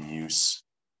are in use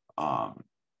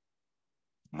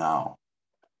now.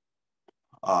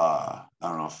 I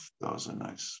don't know if that was a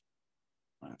nice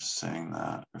way of saying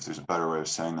that, or if there's a better way of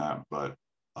saying that, but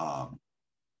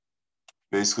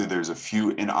basically there's a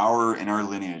few in our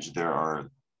lineage. There are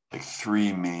like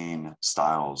three main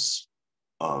styles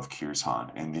of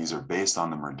Kirtan, and these are based on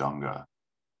the mridanga.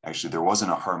 Actually, there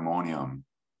wasn't a harmonium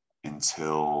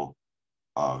until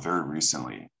very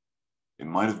recently. It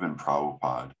might have been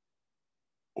Prabhupada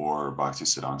or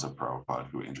Bhaktisiddhanta Prabhupada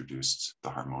who introduced the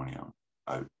harmonium.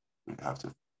 I would have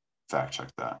to fact check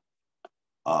that.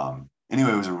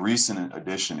 Anyway, it was a recent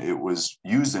addition. It was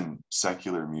used in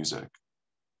secular music.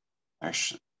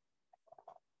 Actually,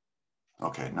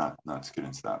 okay, not to get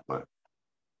into that, but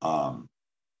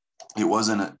it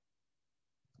wasn't,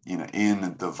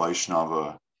 in the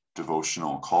Vaishnava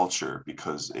devotional culture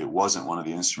because it wasn't one of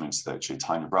the instruments that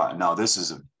Chaitanya brought. Now, this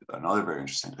is another very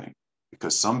interesting thing,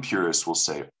 because some purists will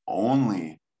say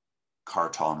only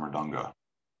kartal and mridanga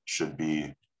should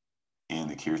be in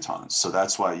the kirtans. So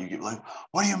that's why you get like,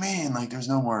 what do you mean? Like, there's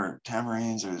no more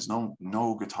tamarines, or there's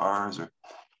no guitars, or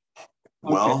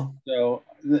well, okay,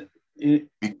 so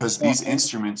because these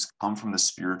instruments come from the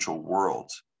spiritual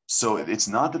world. So it's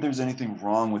not that there's anything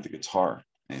wrong with the guitar.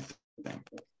 Anything.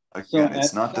 Again,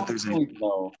 it's not that there's anything.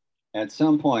 Though, at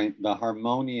some point the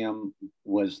harmonium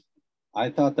was, I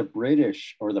thought the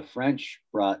British or the French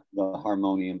brought the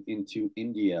harmonium into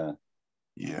India.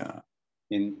 Yeah.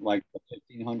 In like the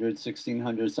 1500s,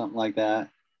 1600s, something like that.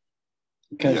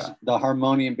 Because the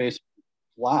harmonium basically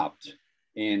flopped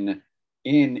in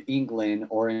England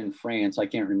or in France. I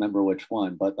can't remember which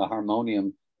one, but the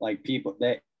harmonium, like people,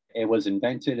 that it was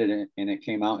invented and it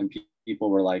came out and people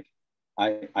were like,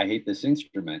 I hate this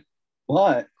instrument.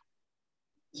 But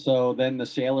so then the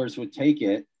sailors would take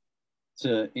it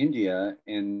to India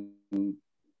and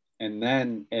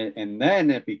then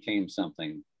it became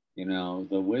something. You know,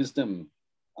 the wisdom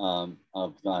of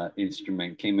the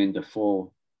instrument came into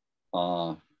full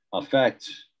effect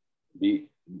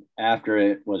after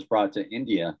it was brought to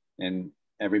India and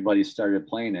everybody started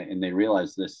playing it and they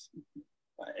realized this.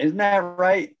 Isn't that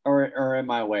right? Or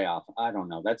am I way off? I don't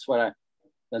know. That's what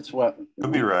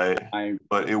could be right.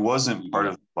 But it wasn't part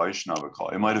of the Vaishnava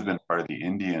culture. It might have been part of the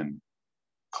Indian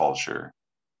culture,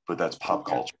 but that's pop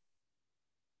culture.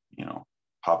 You know,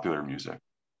 popular music,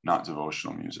 not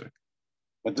devotional music.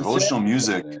 But devotional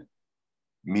music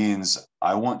means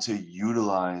I want to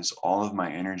utilize all of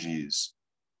my energies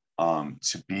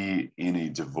to be in a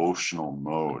devotional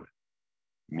mode,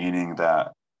 meaning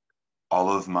that all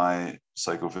of my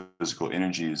psychophysical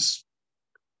energies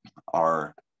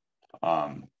are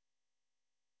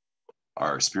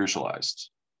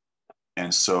spiritualized.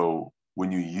 And so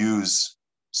when you use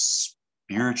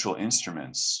spiritual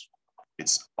instruments,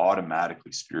 it's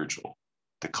automatically spiritual.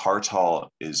 The kartal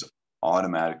is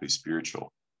automatically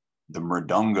spiritual. The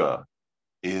mridanga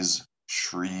is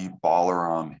Sri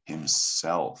Balaram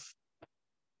himself.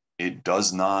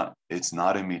 It's not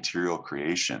a material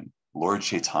creation. Lord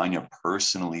Chaitanya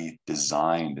personally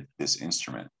designed this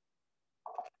instrument.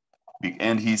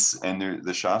 And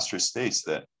the Shastra states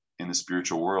that in the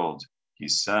spiritual world, he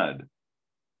said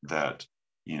that,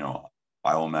 you know,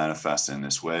 I will manifest in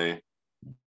this way,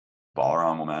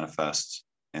 Balaram will manifest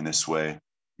in this way,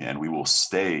 and we will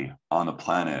stay on the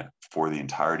planet for the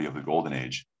entirety of the golden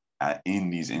age in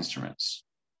these instruments.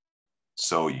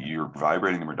 So you're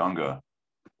vibrating the mridanga.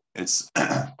 It's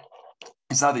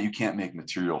it's not that you can't make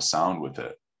material sound with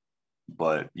it,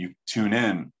 but you tune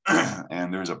in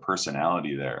and there's a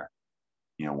personality there,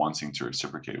 you know, wanting to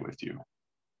reciprocate with you.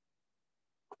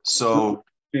 So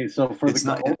for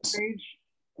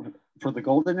the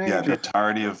golden age, yeah, the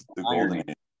entirety of the golden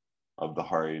age of the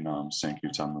Harinam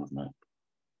Sankirtan movement.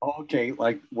 Okay,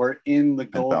 like we're in the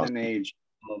golden age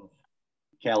of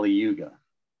Kali Yuga.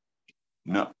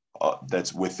 No,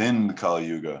 that's within the Kali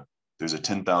Yuga. There's a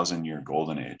 10,000 year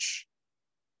golden age.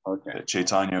 Okay. That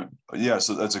Chaitanya, yeah,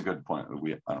 so that's a good point. I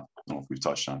don't know if we've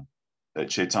touched on that.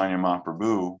 Chaitanya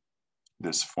Mahaprabhu,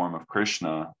 this form of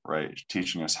Krishna, right,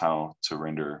 teaching us how to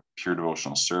render pure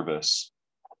devotional service.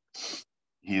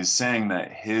 He is saying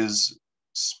that his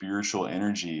spiritual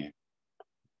energy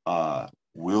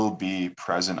will be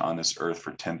present on this earth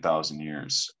for 10,000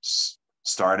 years,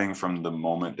 starting from the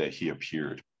moment that he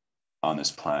appeared on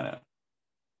this planet.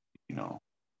 You know,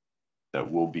 that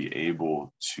we'll be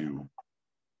able to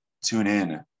tune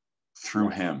in through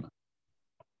him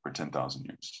for 10,000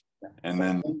 years. And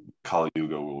then Kali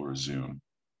Yuga will resume.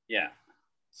 Yeah.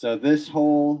 So this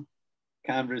whole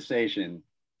conversation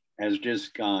has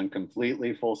just gone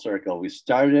completely full circle. We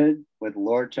started with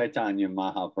Lord Chaitanya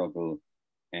Mahaprabhu,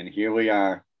 and here we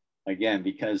are again,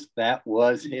 because that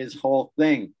was his whole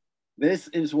thing. This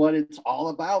is what it's all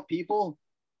about, people.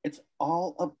 It's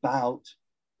all about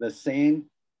the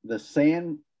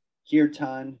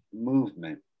Sankirtan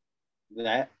movement.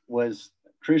 That was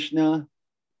Krishna.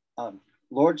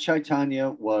 Lord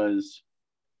Chaitanya was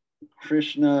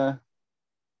Krishna,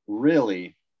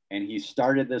 really, and he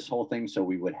started this whole thing so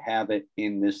we would have it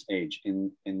in this age,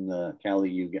 in the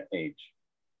Kali Yuga age.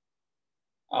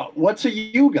 What's a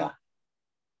yuga?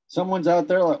 Someone's out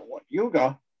there like, what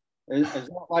yuga? Is that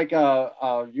like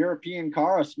a European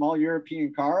car, a small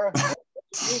European car?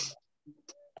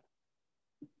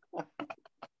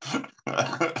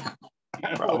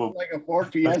 Like a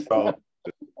Ford Fiesta.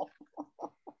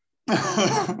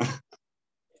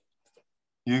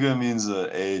 Yuga means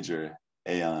age or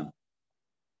aeon.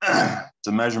 It's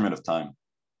a measurement of time.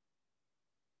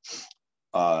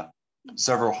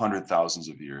 Several hundred thousands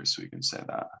of years, we can say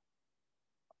that.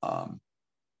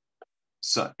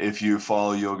 So if you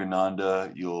follow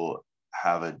Yogananda, you'll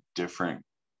have a different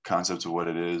concept of what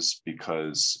it is,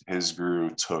 because his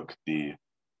guru took the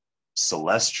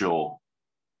celestial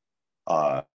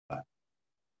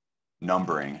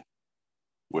numbering,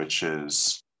 which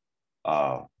is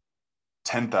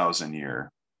 10,000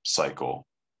 year cycle,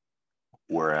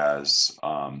 whereas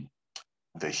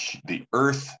the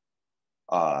earth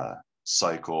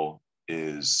cycle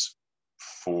is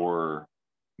 4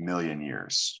 million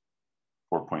years,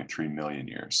 4.3 million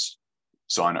years.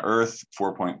 So on Earth,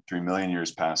 4.3 million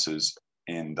years passes.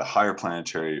 In the higher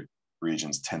planetary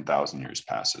regions, 10,000 years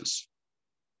passes.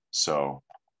 So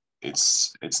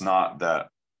it's not that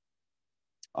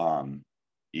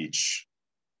each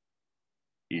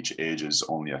age is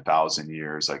only 1,000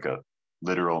 years, like a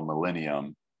literal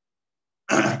millennium.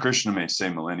 Krishna may say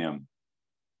millennium,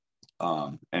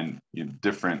 and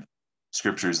different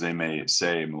scriptures they may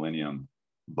say millennium,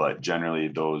 but generally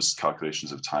those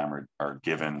calculations of time are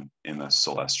given in the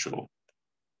celestial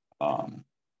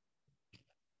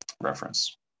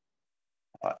reference.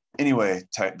 Anyway,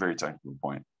 very technical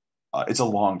point. It's a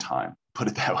long time. Put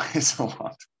it that way. It's a long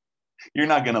time. You're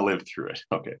not going to live through it.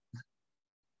 Okay.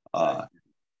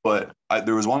 But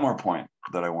there was one more point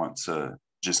that I want to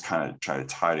just kind of try to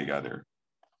tie together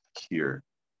here.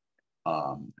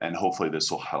 And hopefully this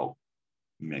will help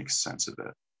make sense of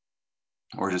it,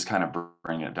 or just kind of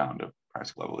bring it down to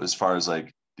practical level as far as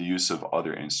like the use of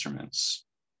other instruments.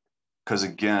 Because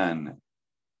again,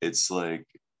 it's like,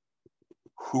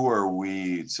 who are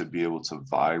we to be able to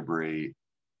vibrate,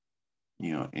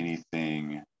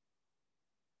 anything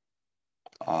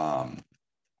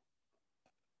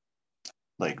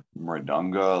like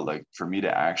mridanga, like for me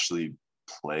to actually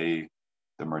play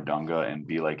the mridanga and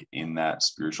be like in that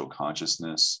spiritual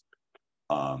consciousness,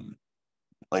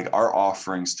 like our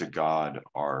offerings to God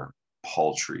are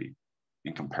paltry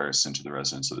in comparison to the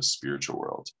residents of the spiritual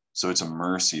world. So it's a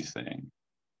mercy thing,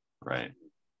 right?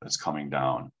 That's coming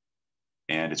down.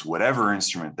 And it's whatever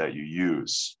instrument that you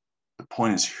use. The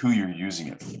point is who you're using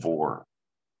it for,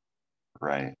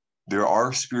 right? There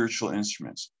are spiritual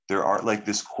instruments. There are like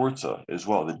this kurta as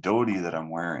well, the dhoti that I'm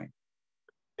wearing.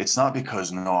 It's not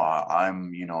because, no,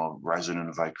 I'm, a resident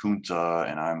of Vaikuntha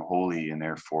and I'm holy and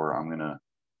therefore I'm going to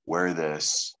wear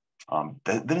this.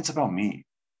 Then it's about me.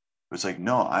 It's like,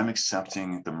 no, I'm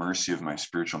accepting the mercy of my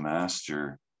spiritual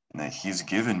master and that he's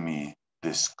given me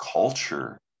this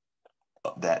culture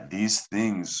that these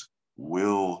things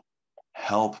will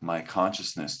help my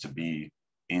consciousness to be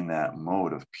in that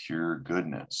mode of pure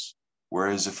goodness.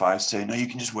 Whereas if I say, no, you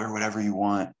can just wear whatever you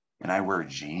want, and I wear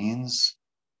jeans,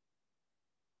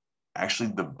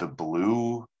 actually the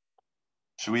blue,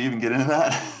 should we even get into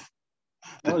that?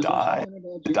 The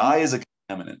dye is a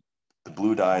contaminant. The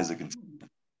blue dye is a contaminant.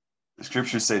 The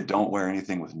scriptures say don't wear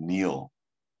anything with Neil.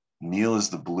 Neil is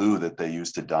the blue that they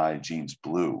use to dye jeans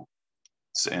blue.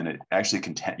 So, and it actually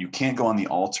you can't go on the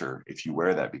altar if you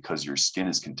wear that because your skin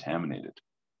is contaminated.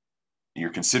 You're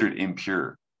considered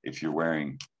impure if you're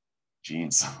wearing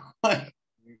jeans.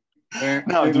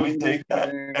 Now, do we take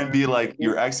that and be like,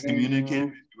 you're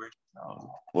excommunicated?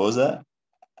 No. What was that?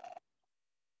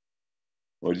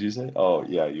 What did you say? Oh,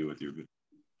 yeah, you with your.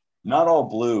 Not all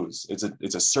blues. It's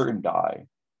a certain dye.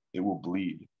 It will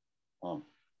bleed.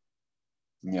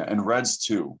 Yeah, and reds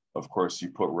too. Of course, you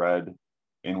put red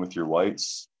in with your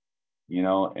whites,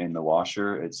 in the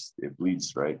washer. It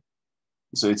bleeds, right?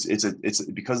 So it's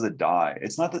because of the dye.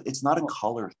 It's not a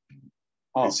color thing.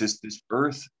 It's just this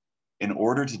earth. In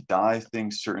order to dye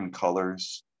things certain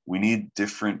colors, we need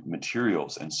different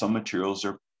materials, and some materials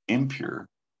are impure,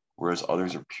 whereas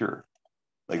others are pure.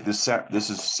 Like this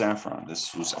is saffron.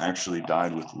 This was actually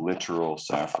dyed with literal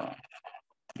saffron,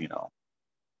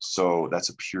 So that's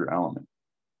a pure element.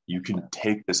 You can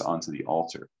take this onto the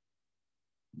altar.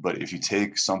 But if you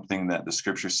take something that the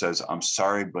scripture says, I'm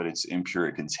sorry, but it's impure,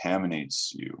 it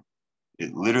contaminates you.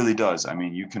 It literally does. I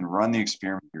mean, you can run the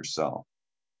experiment yourself.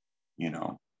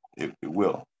 It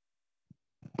will.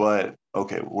 But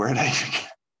okay, where did I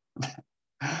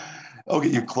okay,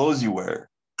 your clothes you wear.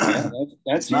 Yeah,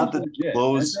 that's not the legit.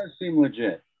 Clothes. That does seem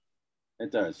legit.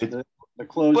 It does. The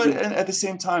clothes. But at the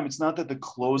same time, it's not that the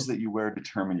clothes that you wear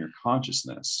determine your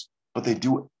consciousness, but they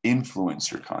do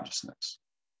influence your consciousness.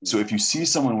 So if you see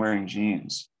someone wearing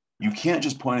jeans, you can't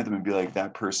just point at them and be like,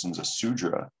 that person's a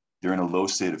Sudra. They're in a low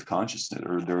state of consciousness,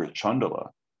 or they're a Chandala.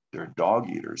 They're a dog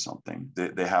eater or something.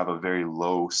 They have a very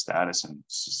low status in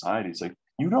society. It's like,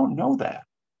 you don't know that.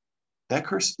 That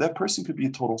person could be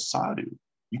a total sadhu.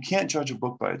 You can't judge a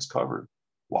book by its cover.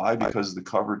 Why? Because the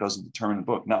cover doesn't determine the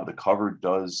book. Now, the cover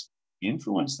does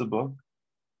influence the book,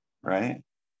 right?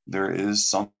 There is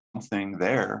something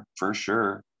there for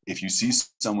sure. If you see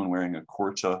someone wearing a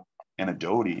kurta and a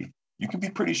dhoti, you can be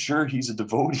pretty sure he's a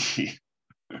devotee,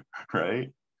 right?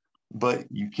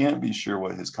 But you can't be sure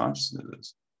what his consciousness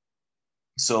is.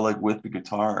 So like with the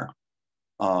guitar,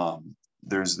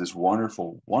 there's this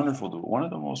wonderful, one of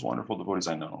the most wonderful devotees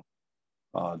I know,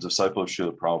 disciple of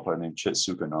Srila Prabhupada named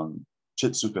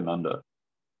Chitsukananda.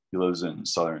 He lives in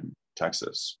southern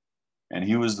Texas. And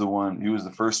he was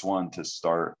the first one to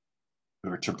start,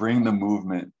 or to bring the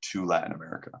movement to Latin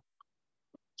America.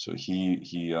 So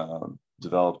he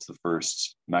developed the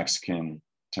first Mexican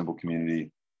temple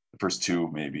community, the first two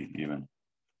maybe even.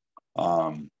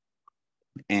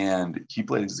 And he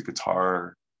plays the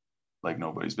guitar like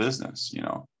nobody's business, you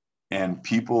know. And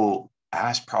people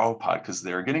asked Prabhupada because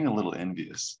they're getting a little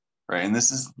envious, right? And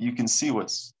this is, you can see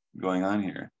what's going on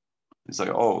here. It's like,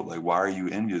 oh, like, why are you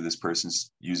envious? This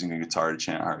person's using a guitar to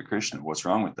chant Hare Krishna. What's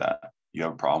wrong with that? You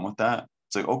have a problem with that?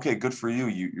 It's like, okay, good for you.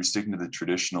 You're sticking to the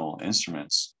traditional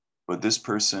instruments, but this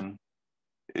person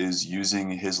is using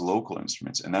his local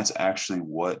instruments. And that's actually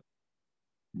what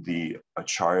the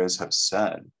acharyas have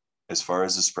said as far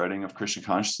as the spreading of Krishna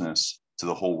consciousness to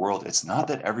the whole world. It's not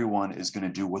that everyone is going to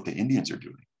do what the Indians are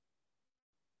doing.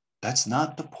 That's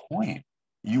not the point.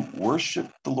 You worship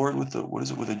the Lord with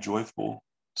with a joyful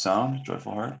sound,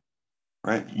 joyful heart,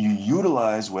 right? You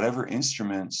utilize whatever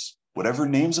instruments, whatever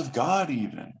names of God,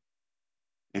 even.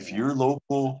 If your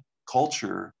local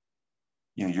culture,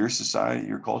 you know, your society,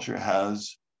 your culture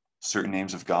has certain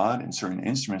names of God and certain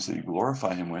instruments that you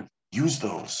glorify him with, use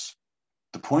those.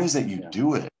 The point is that you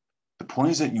do it. The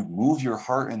point is that you move your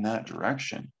heart in that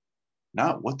direction,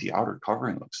 not what the outer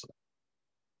covering looks like.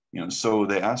 You know, so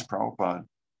they asked Prabhupada,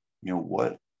 you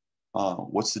know,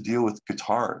 what's the deal with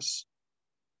guitars?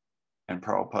 And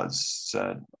Prabhupada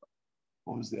said,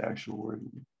 what was the actual word?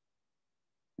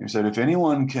 He said, if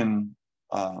anyone can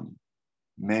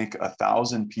make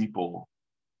 1,000 people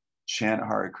chant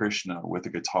Hare Krishna with a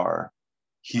guitar,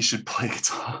 he should play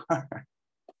guitar.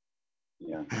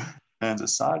 Yeah. And as a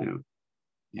sadhu,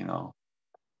 you know,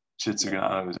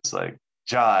 Chittagana was just like,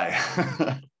 Jai.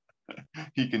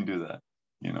 He can do that,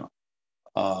 you know.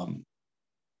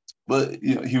 But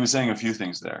you know, he was saying a few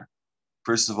things there.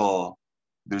 First of all,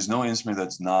 there's no instrument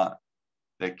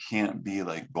that can't be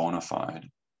like bona fide.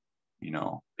 You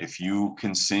know, if you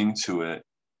can sing to it,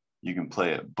 you can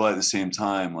play it. But at the same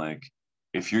time, like,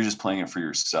 if you're just playing it for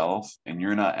yourself and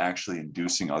you're not actually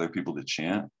inducing other people to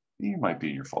chant, you might be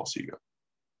in your false ego.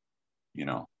 You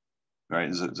know, right?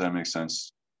 Does that make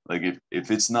sense? Like,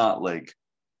 if it's not like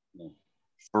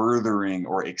furthering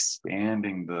or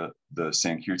expanding the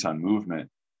Sankirtan movement,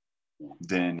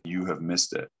 then you have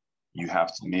missed it. You have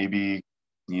to maybe,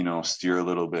 you know, steer a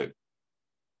little bit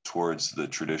towards the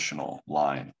traditional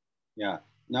line. Yeah.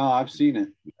 No, I've seen it.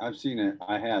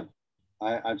 I have.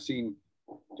 I've seen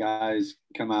guys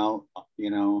come out,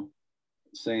 you know,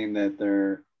 saying that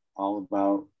they're all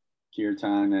about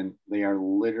Kirtan, and they are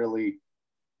literally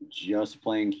just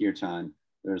playing Kirtan.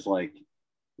 There's like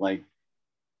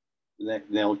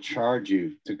they'll charge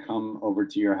you to come over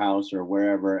to your house or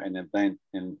wherever an event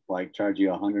and like charge you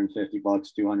 $150,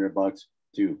 $200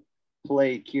 to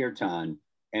play Kirtan.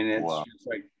 And it's just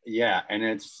like, yeah, and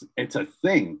it's a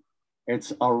thing.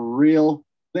 It's a real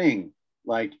thing.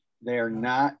 Like, they're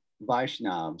not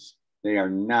Vaishnavs. They are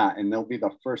not. And they'll be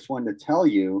the first one to tell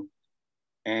you.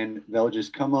 And they'll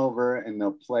just come over and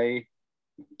they'll play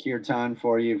Kirtan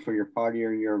for you for your party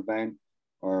or your event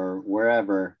or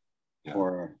wherever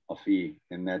for a fee.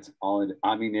 And that's all it,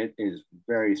 I mean, it is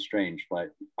very strange.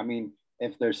 But I mean,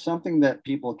 if there's something that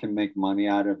people can make money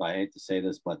out of, I hate to say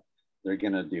this, but they're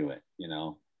going to do it, you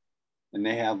know? And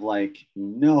they have like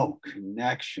no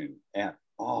connection at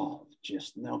all,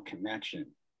 just no connection.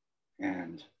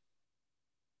 And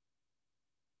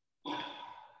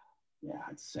yeah,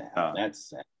 it's sad. That's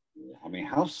sad. I mean,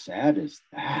 how sad is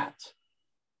that?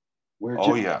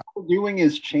 All we're doing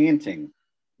is chanting.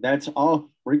 That's all.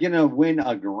 We're going to win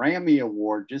a Grammy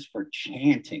Award just for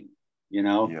chanting, you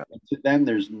know? Yeah. To them,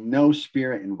 there's no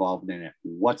spirit involved in it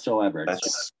whatsoever. It's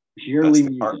just purely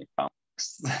music.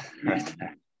 Right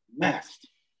there. Messed.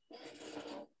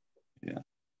 Yeah.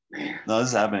 No, this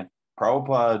is happening.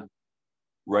 Prabhupada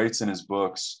writes in his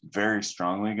books very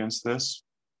strongly against this,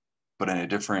 but in a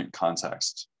different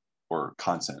context or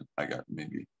content. I got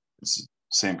maybe it's the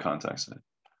same context.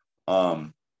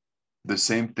 The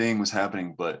same thing was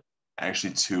happening, but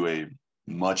actually to a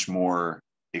much more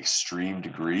extreme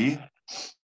degree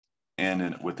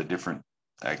and with a different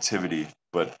activity,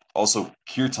 but also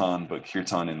kirtan, but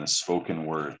kirtan in the spoken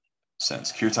word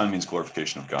sense. Kirtan means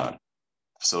glorification of God.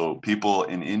 So people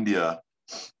in India,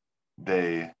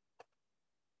 they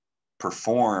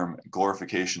perform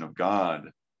glorification of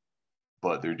God,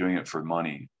 but they're doing it for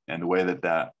money. And the way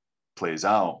that plays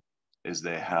out is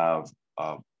they have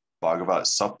a Bhagavat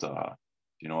Saptaha. Do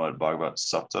you know what Bhagavat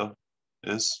Sapta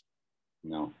is?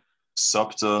 No.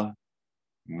 Sapta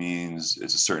means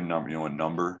it's a certain number. You know what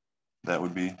number that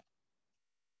would be?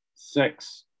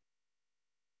 6.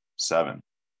 7.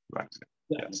 Right.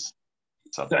 Yes.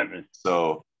 7.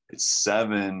 So it's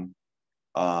 7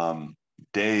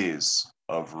 days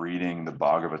of reading the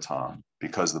Bhagavatam,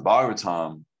 because the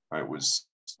Bhagavatam, right,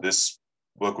 this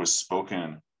book was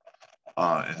spoken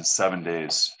in 7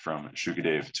 days from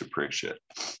Shukadev to Parikshit,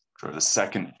 for the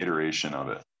second iteration of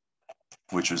it,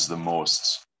 which was the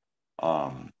most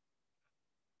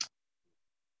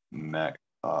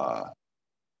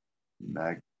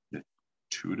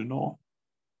magnitudinal,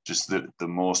 just the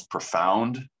most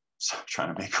profound,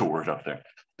 trying to make a word up there,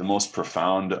 the most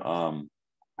profound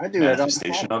I do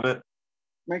manifestation of it.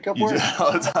 Make up You do words it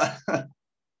all the time.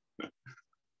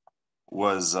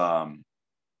 was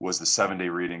the 7-day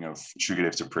reading of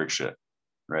Shukadev to Parikshit,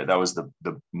 right? That was the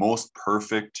most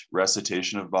perfect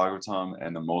recitation of Bhagavatam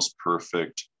and the most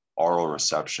perfect oral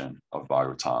reception of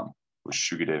Bhagavatam was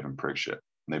Shukadev and Parikshit.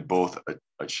 And they both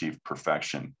achieved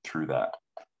perfection through that.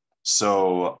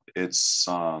 So it's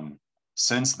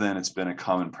since then it's been a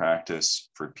common practice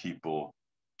for people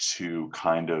to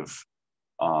kind of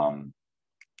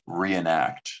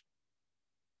reenact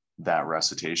that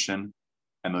recitation,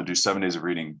 and they'll do 7 days of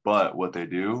reading. But what they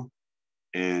do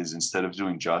is, instead of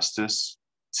doing justice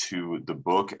to the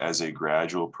book as a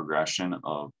gradual progression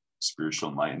of spiritual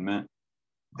enlightenment,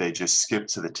 they just skip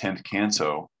to the 10th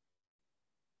canto,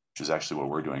 which is actually what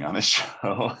we're doing on this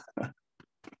show.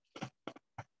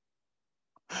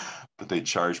 But they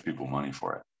charge people money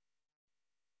for it.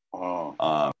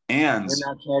 Oh. And we're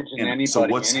not charging anybody so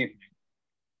anything.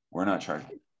 We're not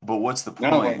charging. But what's the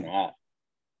No, we're point? not.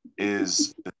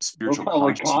 Is the spiritual We're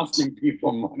probably consciousness. costing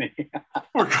people money.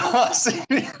 We're costing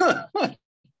people.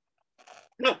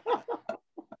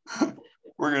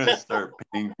 We're gonna start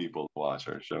paying people to watch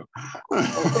our show.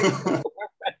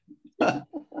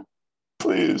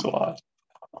 Please watch.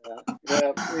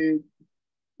 Yeah, please.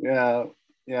 Yeah,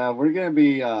 we're gonna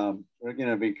be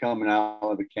coming out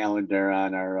with a calendar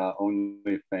on our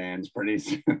OnlyFans pretty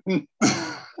soon.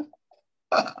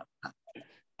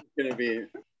 It's gonna be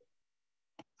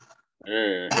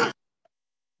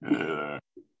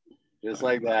just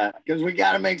like that, because we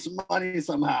gotta make some money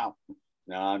somehow.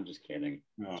 No, I'm just kidding.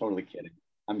 No. Totally kidding.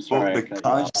 I'm sorry. But the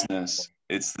consciousness,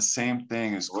 it's the same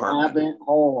thing as Rabbit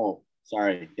hole.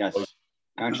 Sorry. Yes.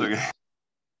 Okay.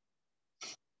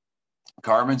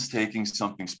 Carmen's taking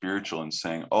something spiritual and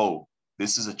saying, oh,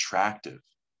 this is attractive.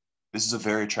 This is a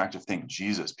very attractive thing.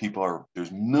 Jesus,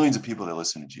 there's millions of people that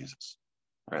listen to Jesus,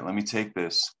 right? Let me take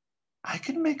this. I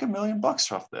could make $1 million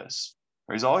off this.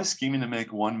 Right? He's always scheming to make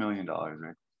 $1 million,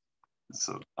 right?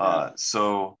 So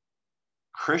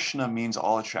Krishna means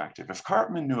all attractive. If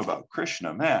Cartman knew about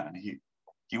Krishna, man,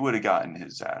 he would have gotten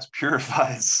his ass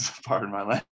purified. Pardon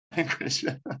my language.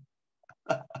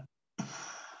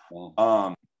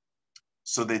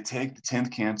 So they take the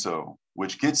 10th canto,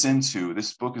 which gets into,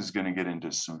 this book is going to get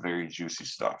into some very juicy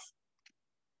stuff,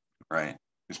 right?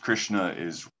 Because Krishna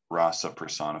is rasa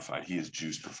personified. He is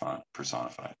juice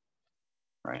personified,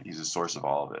 right? He's the source of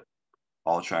all of it,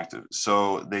 all attractive.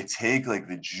 So they take like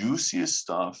the juiciest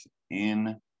stuff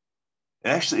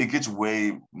it gets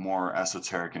way more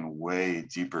esoteric and way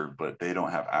deeper, but they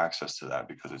don't have access to that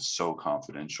because it's so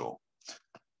confidential.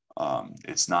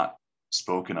 It's not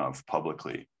spoken of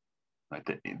publicly. Like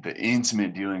the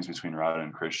intimate dealings between Radha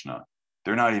and Krishna,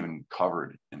 they're not even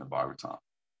covered in the Bhagavatam.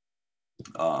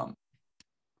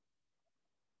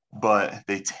 But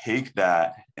they take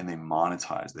that and they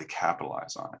monetize, they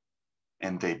capitalize on it.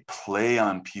 And they play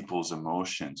on people's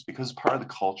emotions because it's part of the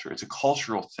culture. It's a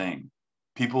cultural thing.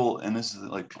 People, and this is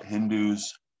like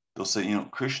Hindus, they'll say,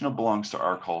 Krishna belongs to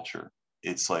our culture.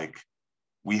 It's like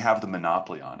we have the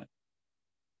monopoly on it.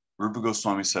 Rupa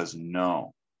Goswami says,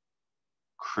 no.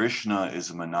 Krishna is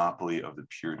a monopoly of the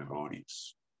pure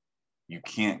devotees. You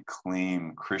can't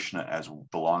claim Krishna as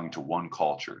belonging to one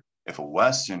culture. If a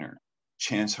Westerner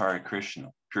chants Hare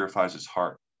Krishna, purifies his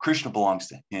heart, Krishna belongs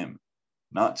to him,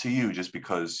 not to you just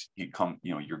because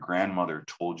your grandmother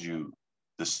told you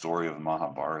the story of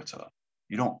Mahabharata.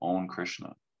 You don't own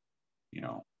Krishna,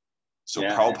 So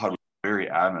yeah. Prabhupada was very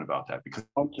adamant about that because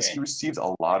he received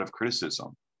a lot of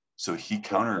criticism. So he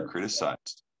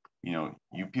counter-criticized. You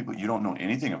people, you don't know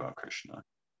anything about Krishna.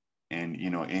 And,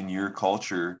 in your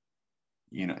culture,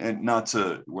 and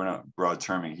we're not broad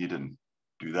terming, he didn't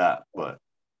do that, but,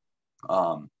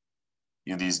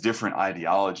 these different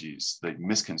ideologies, like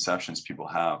misconceptions people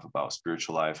have about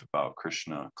spiritual life, about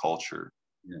Krishna culture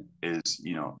is,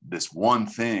 this one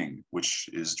thing, which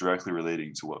is directly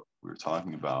relating to what we were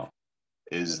talking about,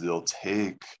 is they'll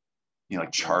take,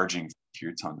 like charging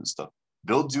kirtan and stuff.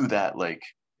 They'll do that like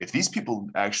if these people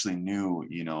actually knew,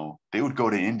 they would go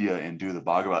to India and do the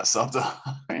Bhagavad Sapta.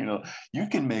 You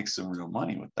can make some real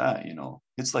money with that.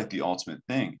 It's like the ultimate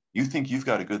thing. You think you've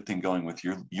got a good thing going with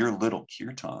your little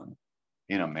kirtan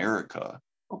in America.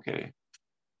 Okay.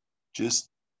 Just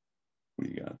what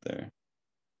do you got there?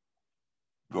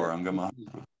 Gauranga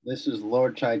Mahaprabhu. This is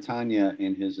Lord Chaitanya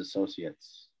and his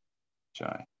associates.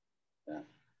 Chai. Yeah.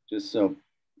 Just so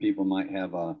people might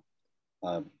have a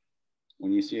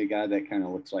when you see a guy that kind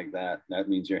of looks like that, that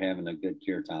means you're having a good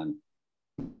kirtan.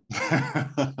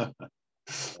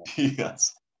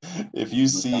 Yes. If you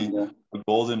see a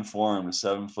golden form, a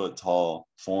 7-foot tall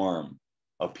form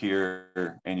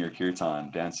appear in your kirtan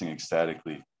dancing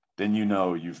ecstatically, then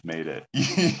you've made it.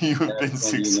 You've been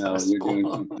successful. You're doing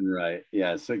something right.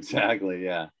 Yes, exactly.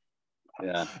 Yeah.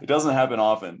 Yeah. It doesn't happen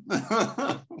often.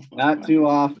 Not too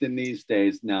often these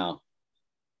days, no.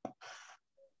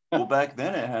 Well, back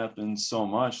then it happened so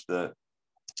much that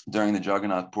during the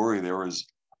Jagannath Puri, there was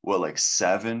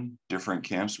 7 different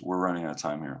camps. We're running out of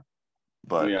time here,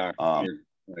 but we are.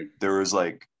 There was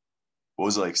there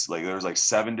was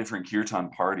 7 different kirtan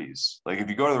parties. Like if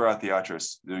you go to the Rath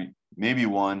Yatras, maybe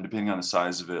one, depending on the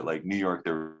size of it. Like New York,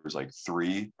 there was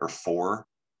 3 or 4,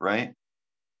 right?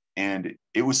 And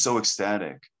it was so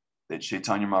ecstatic that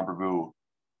Chaitanya Mahaprabhu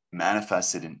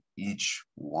manifested in each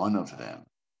one of them.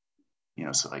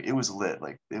 So it was lit.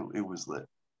 It was lit.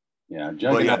 Yeah.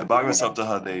 But yeah, the Bhagavad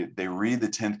Saptaha, they read the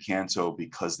 10th canto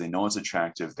because they know it's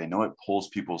attractive. They know it pulls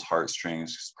people's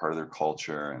heartstrings. It's part of their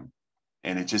culture.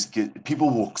 And it just people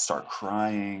will start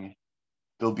crying.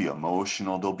 They'll be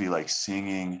emotional. They'll be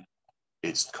singing.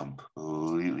 It's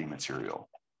completely material.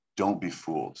 Don't be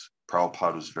fooled.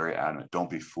 Prabhupada was very adamant. Don't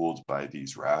be fooled by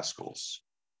these rascals.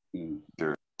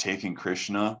 They're taking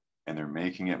Krishna and they're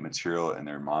making it material and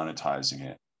they're monetizing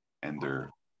it. And they're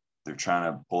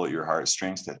trying to pull at your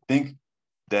heartstrings to think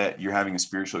that you're having a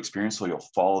spiritual experience, so you'll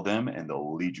follow them and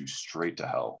they'll lead you straight to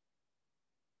hell.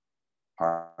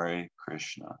 Hare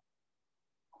Krishna.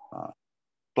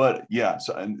 But yeah,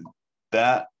 so and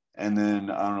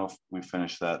then I don't know if we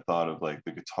finished that thought of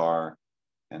the guitar,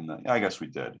 and I guess we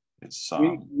did. It's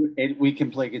we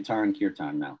can play guitar and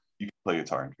kirtan now. You can play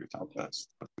guitar and kirtan. Okay. That's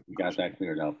we got that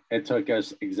cleared up. It took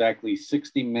us exactly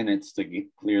 60 minutes to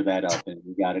clear that up, and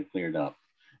we got it cleared up.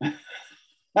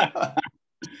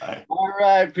 All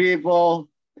right, people.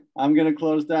 I'm going to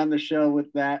close down the show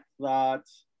with that thought.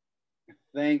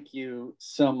 Thank you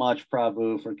so much,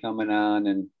 Prabhu, for coming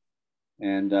on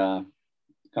and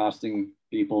costing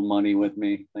people money with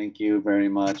me. Thank you very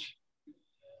much.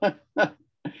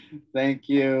 Thank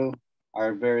you,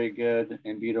 our very good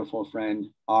and beautiful friend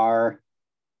R,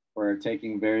 for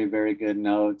taking very, very good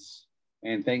notes.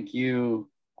 And thank you,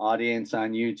 audience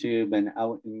on YouTube and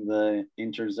out in the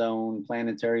interzone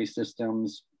planetary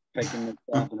systems, picking this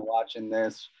up and watching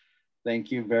this.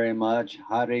 Thank you very much.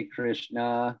 Hare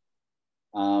Krishna.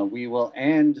 We will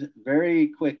end very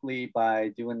quickly by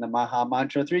doing the Maha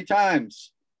Mantra 3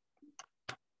 times.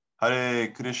 Hare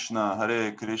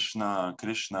Krishna,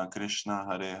 Krishna Krishna,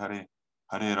 Hare Hare,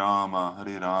 Hare Rama,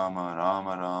 Rama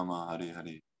Rama, Hare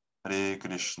Hare, Hare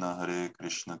Krishna,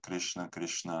 Krishna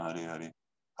Krishna, Hare Hare,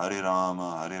 Hare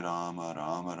Rama, Rama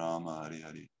Rama, Hare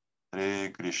Hare, Hare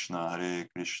Krishna,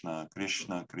 Krishna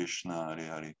Krishna, Hare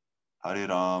Hare, Hare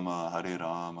Rama,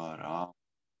 Rama.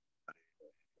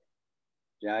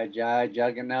 Jai Jai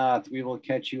Jagannath. We will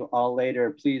catch you all later.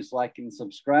 Please like and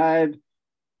subscribe.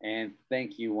 And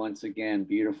thank you once again,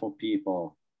 beautiful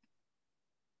people.